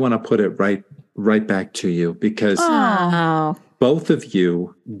 And I want to put it right back to you because both of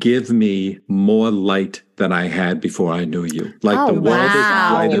you give me more light than I had before I knew you. Like the world is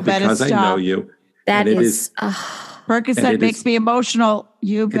brighter because I know you. That is Percocet makes me emotional.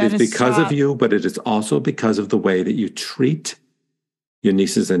 You better stop. It is because of you, but it is also because of the way that you treat your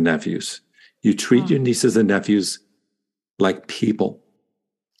nieces and nephews. You treat your nieces and nephews like people.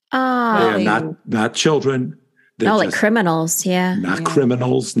 They are not children. No, like criminals, Not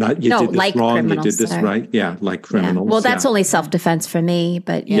criminals, not you did this like wrong, you did this right. Yeah, like criminals. Well, that's only self-defense for me,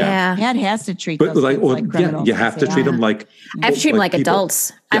 but Dad has to treat those kids like criminals. you have to treat them like I have to treat them like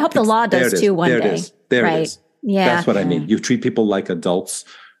adults. I hope the law does too one day. There it is. Yeah. That's what I mean. You treat people like adults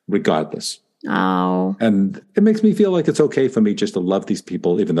regardless. Oh. And it makes me feel like it's okay for me just to love these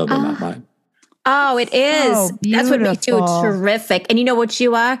people even though they're not mine. Oh, it is. So That's what makes you terrific. And you know what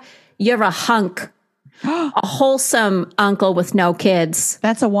you are? You're a hunk. A wholesome uncle with no kids.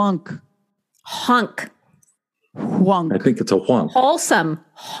 That's a wonk. Hunk. Wonk. I think it's a wonk. Wholesome.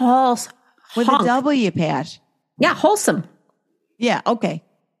 With a W, Pat. Yeah, wholesome. Yeah, okay.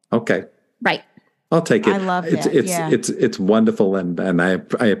 Okay. Right. I'll take it. I love that. It's wonderful and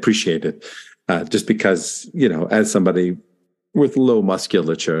I appreciate it. Just because, as somebody with low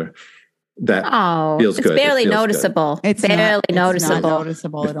musculature, that Oh, feels it's good. barely It feels noticeable. It's barely not noticeable.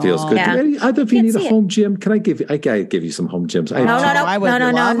 noticeable Good. at It feels all. good. Yeah. Either if you Can't need a see it. home gym, can I give you? I gotta give you some home gyms. No, I would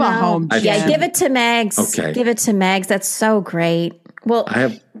love a home Yeah, gym. give it to Megs. Okay. Give it to Megs. That's so great. Well,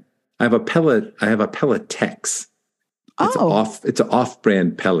 I have a pellet. I have a Pelletex. It's an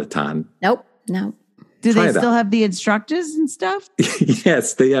off-brand Peloton. nope. No. Do Try they it still out. have the instructors and stuff?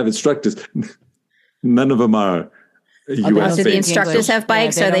 Yes, they have instructors. None of them are don't So U.S. the speak based. instructors have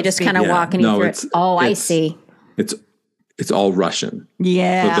bikes, they or they don't just speak- kind of Yeah. walking you No, through it's- it? Oh, I it's- see. It's all Russian.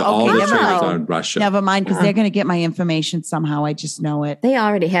 Yeah. So all okay. the Never trainers mind. are in Russia, Never mind, because they're going to get my information somehow. I just know it. They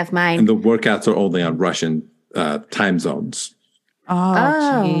already have mine. and the workouts are only on Russian time zones. Oh,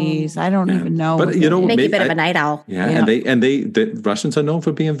 Oh. jeez. I don't even know. But what you that know, is. Make you a maybe bit of a night owl. Yeah, Yeah. and the Russians are known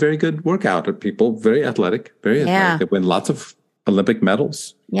for being very good workout people, very athletic, very Yeah. athletic. They win lots of Olympic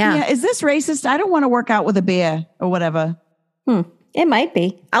medals. Yeah. Yeah. Is this racist? I don't want to work out with a bear or whatever. It might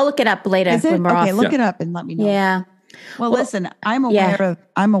be. I'll look it up later Is it? when we're Okay, off. look it up and let me know. Yeah. Well, listen, I'm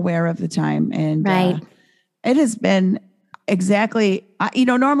aware of the time, and Right. it has been exactly.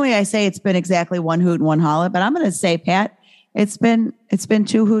 Normally I say it's been exactly one hoot and one holler, but I'm going to say, Pat, it's been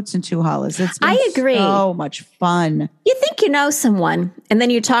 2 hoots and 2 hollers. It's been I agree. so much fun. You think you know someone, and then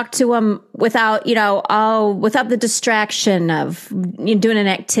you talk to them without, without the distraction of you doing an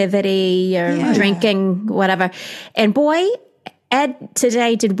activity or Yeah. drinking, whatever. And boy, Ed,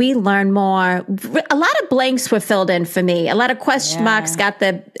 today, did we learn more? A lot of blanks were filled in for me. A lot of question marks got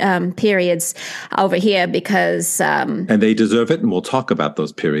the periods over here because And they deserve it, and we'll talk about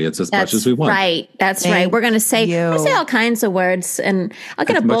those periods as much as we want. right. That's Thank right. We're going to say you. all kinds of words, and I'll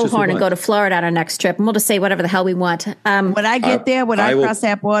get As a much as we bullhorn and want. go to Florida on our next trip, and we'll just say whatever the hell we want. When I get there, when I I will- cross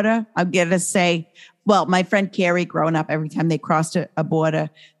that border, I'm going to say, well, my friend Carrie, growing up, every time they crossed a border,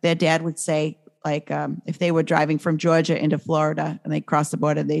 their dad would say, like, if they were driving from Georgia into Florida and they crossed the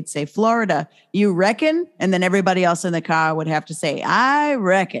border, they'd say, Florida, you reckon? And then everybody else in the car would have to say, I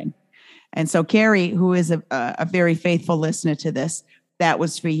reckon. And so Carrie, who is a very faithful listener to this, that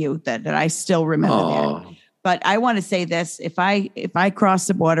was for you, that I still remember that. Aw. But I want to say this: if I cross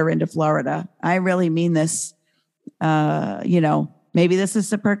the border into Florida, I really mean this. Maybe this is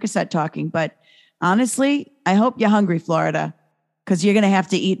the Percocet talking, but honestly, I hope you're hungry, Florida, because you're going to have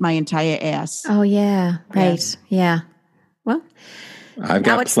to eat my entire ass. Oh, yeah. Right. Yes. Yeah. Well, I've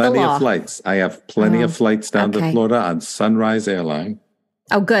Now got it's the plenty law. of flights. I have plenty of flights down to okay. Florida on Sunrise Airline.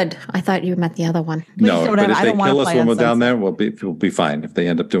 oh, good. I thought you meant the other one. No, don't but have- if I they don't wanna kill us fly when on we're down Sunset. there, we'll be fine. If they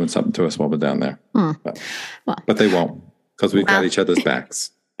end up doing something to us while we're down there, but they won't, because we've got Well. each other's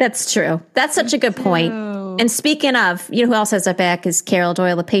backs. That's true. That's such a good point. And speaking of, you know who else has our back is Carol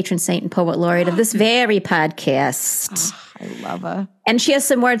Doyle, the patron saint and poet laureate of this very podcast. I love her. And she has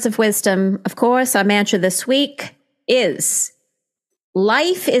some words of wisdom. Of course, our mantra this week is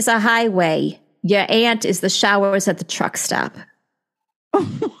life is a highway. Your aunt is the showers at the truck stop.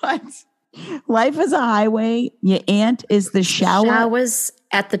 What? Life is a highway. Your aunt is the shower. Showers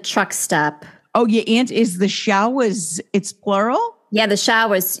at the truck stop. Oh, your aunt is the showers. It's plural? Yeah, the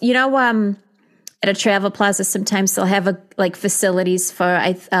showers. At a travel plaza, sometimes they'll have facilities for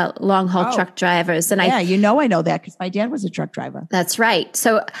long haul truck drivers. And Yeah, I know that because my dad was a truck driver. that's right.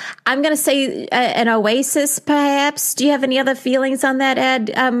 So I'm going to say an oasis, perhaps. Do you have any other feelings on that, Ed?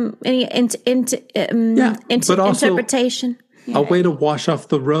 Any but also interpretation? a way to wash off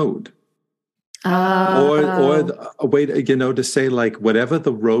the road, or a way to, to say, like, whatever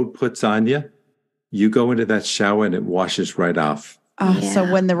the road puts on you, you go into that shower and it washes right off.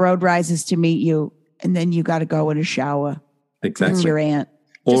 So when the road rises to meet you, and then you got to go in a shower. Exactly. It's your aunt.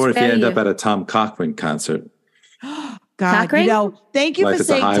 Or if you Just end up value. at a Tom Cochran concert. God, Cochran? thank you Life for is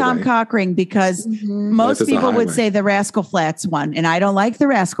a saying Tom highway. Cochran, because Life most is a people would highway. say the Rascal Flats one, and I don't like the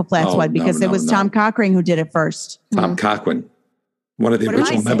Rascal Flats Oh, one because no, it was no. Tom Cochran who did it first. Tom Cochran, one of the What am I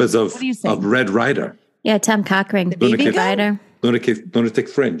original saying? members What are you saying? of Red Rider, Yeah, Tom Cochran, BB gun? rider. Lunatic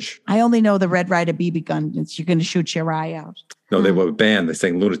Fringe. I only know the Red Rider BB gun. You're going to shoot your eye out. No, they were a band. They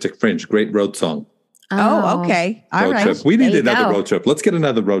sang Lunatic Fringe. Great road song. Oh, okay. All Road right. trip. We need There you another go. road trip. Let's get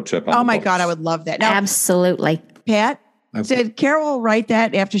another road trip. On Oh the my books. God, I would love that. Now, Absolutely. Pat, did Carol write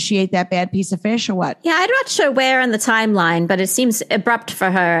that after she ate that bad piece of fish or what? Yeah, I'm not sure where in the timeline, but it seems abrupt for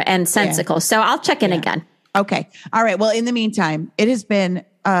her and sensical. So I'll check in again. Okay. All right. Well, in the meantime, it has been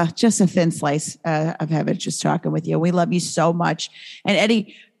just a thin slice of heaven just talking with you. We love you so much. And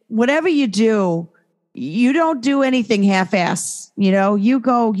Eddie, whatever you do, you don't do anything half-ass. You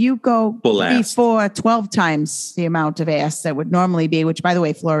go Full 3, ass. 4, 12 times the amount of ass that would normally be, which, by the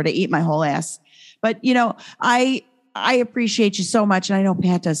way, Florida, eat my whole ass. But, I appreciate you so much. And I know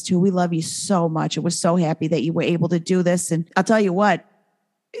Pat does too. We love you so much. I was so happy that you were able to do this. And I'll tell you what,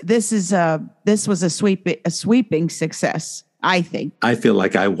 this was a sweeping success, I think. I feel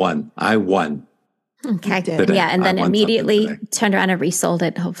like I won. Okay. Today. Yeah. And then I won immediately something today. turned around and resold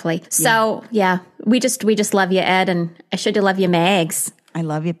it, hopefully. So yeah, we just love you, Ed. And I should love you, Mags. I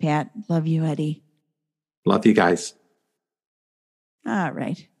love you, Pat. Love you, Eddie. Love you guys. All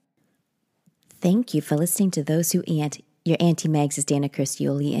right. Thank you for listening to Those Who Ant. Your Auntie Mags is Dana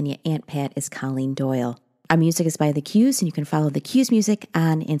Cristioli and your Aunt Pat is Colleen Doyle. Our music is by The Q's and you can follow The Q's music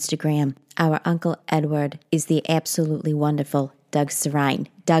on Instagram. Our Uncle Edward is the absolutely wonderful Doug Sarine.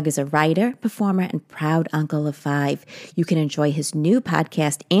 Doug is a writer, performer, and proud uncle of 5. You can enjoy his new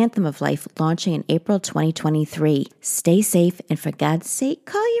podcast, Anthem of Life, launching in April 2023. Stay safe and for God's sake,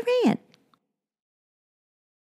 call your aunt.